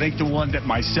park. I think the one that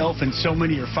myself and so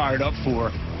many are fired up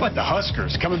for, but the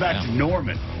Huskers coming back to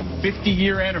Norman.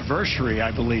 50-year anniversary,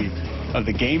 I believe, of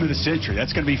the game of the century.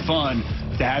 That's going to be fun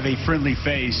to have a friendly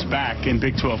face back in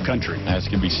Big 12 country. That's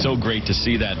going to be so great to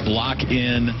see that block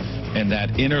in and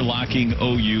that interlocking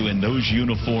OU and those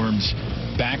uniforms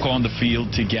back on the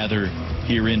field together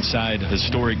here inside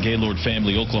historic Gaylord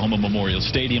Family Oklahoma Memorial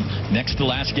Stadium. Next to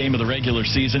last game of the regular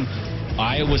season,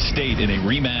 Iowa State in a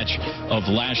rematch of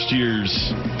last year's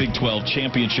Big 12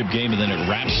 championship game, and then it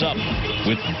wraps up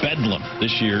with Bedlam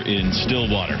this year in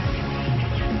Stillwater.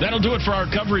 That'll do it for our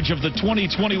coverage of the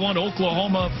 2021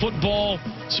 Oklahoma football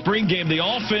spring game. The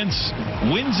offense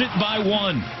wins it by 1.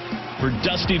 For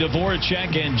Dusty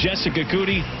Dvoracek and Jessica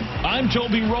Cootie, I'm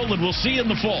Toby Rowland. We'll see you in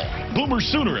the fall. Boomer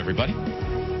Sooner, everybody.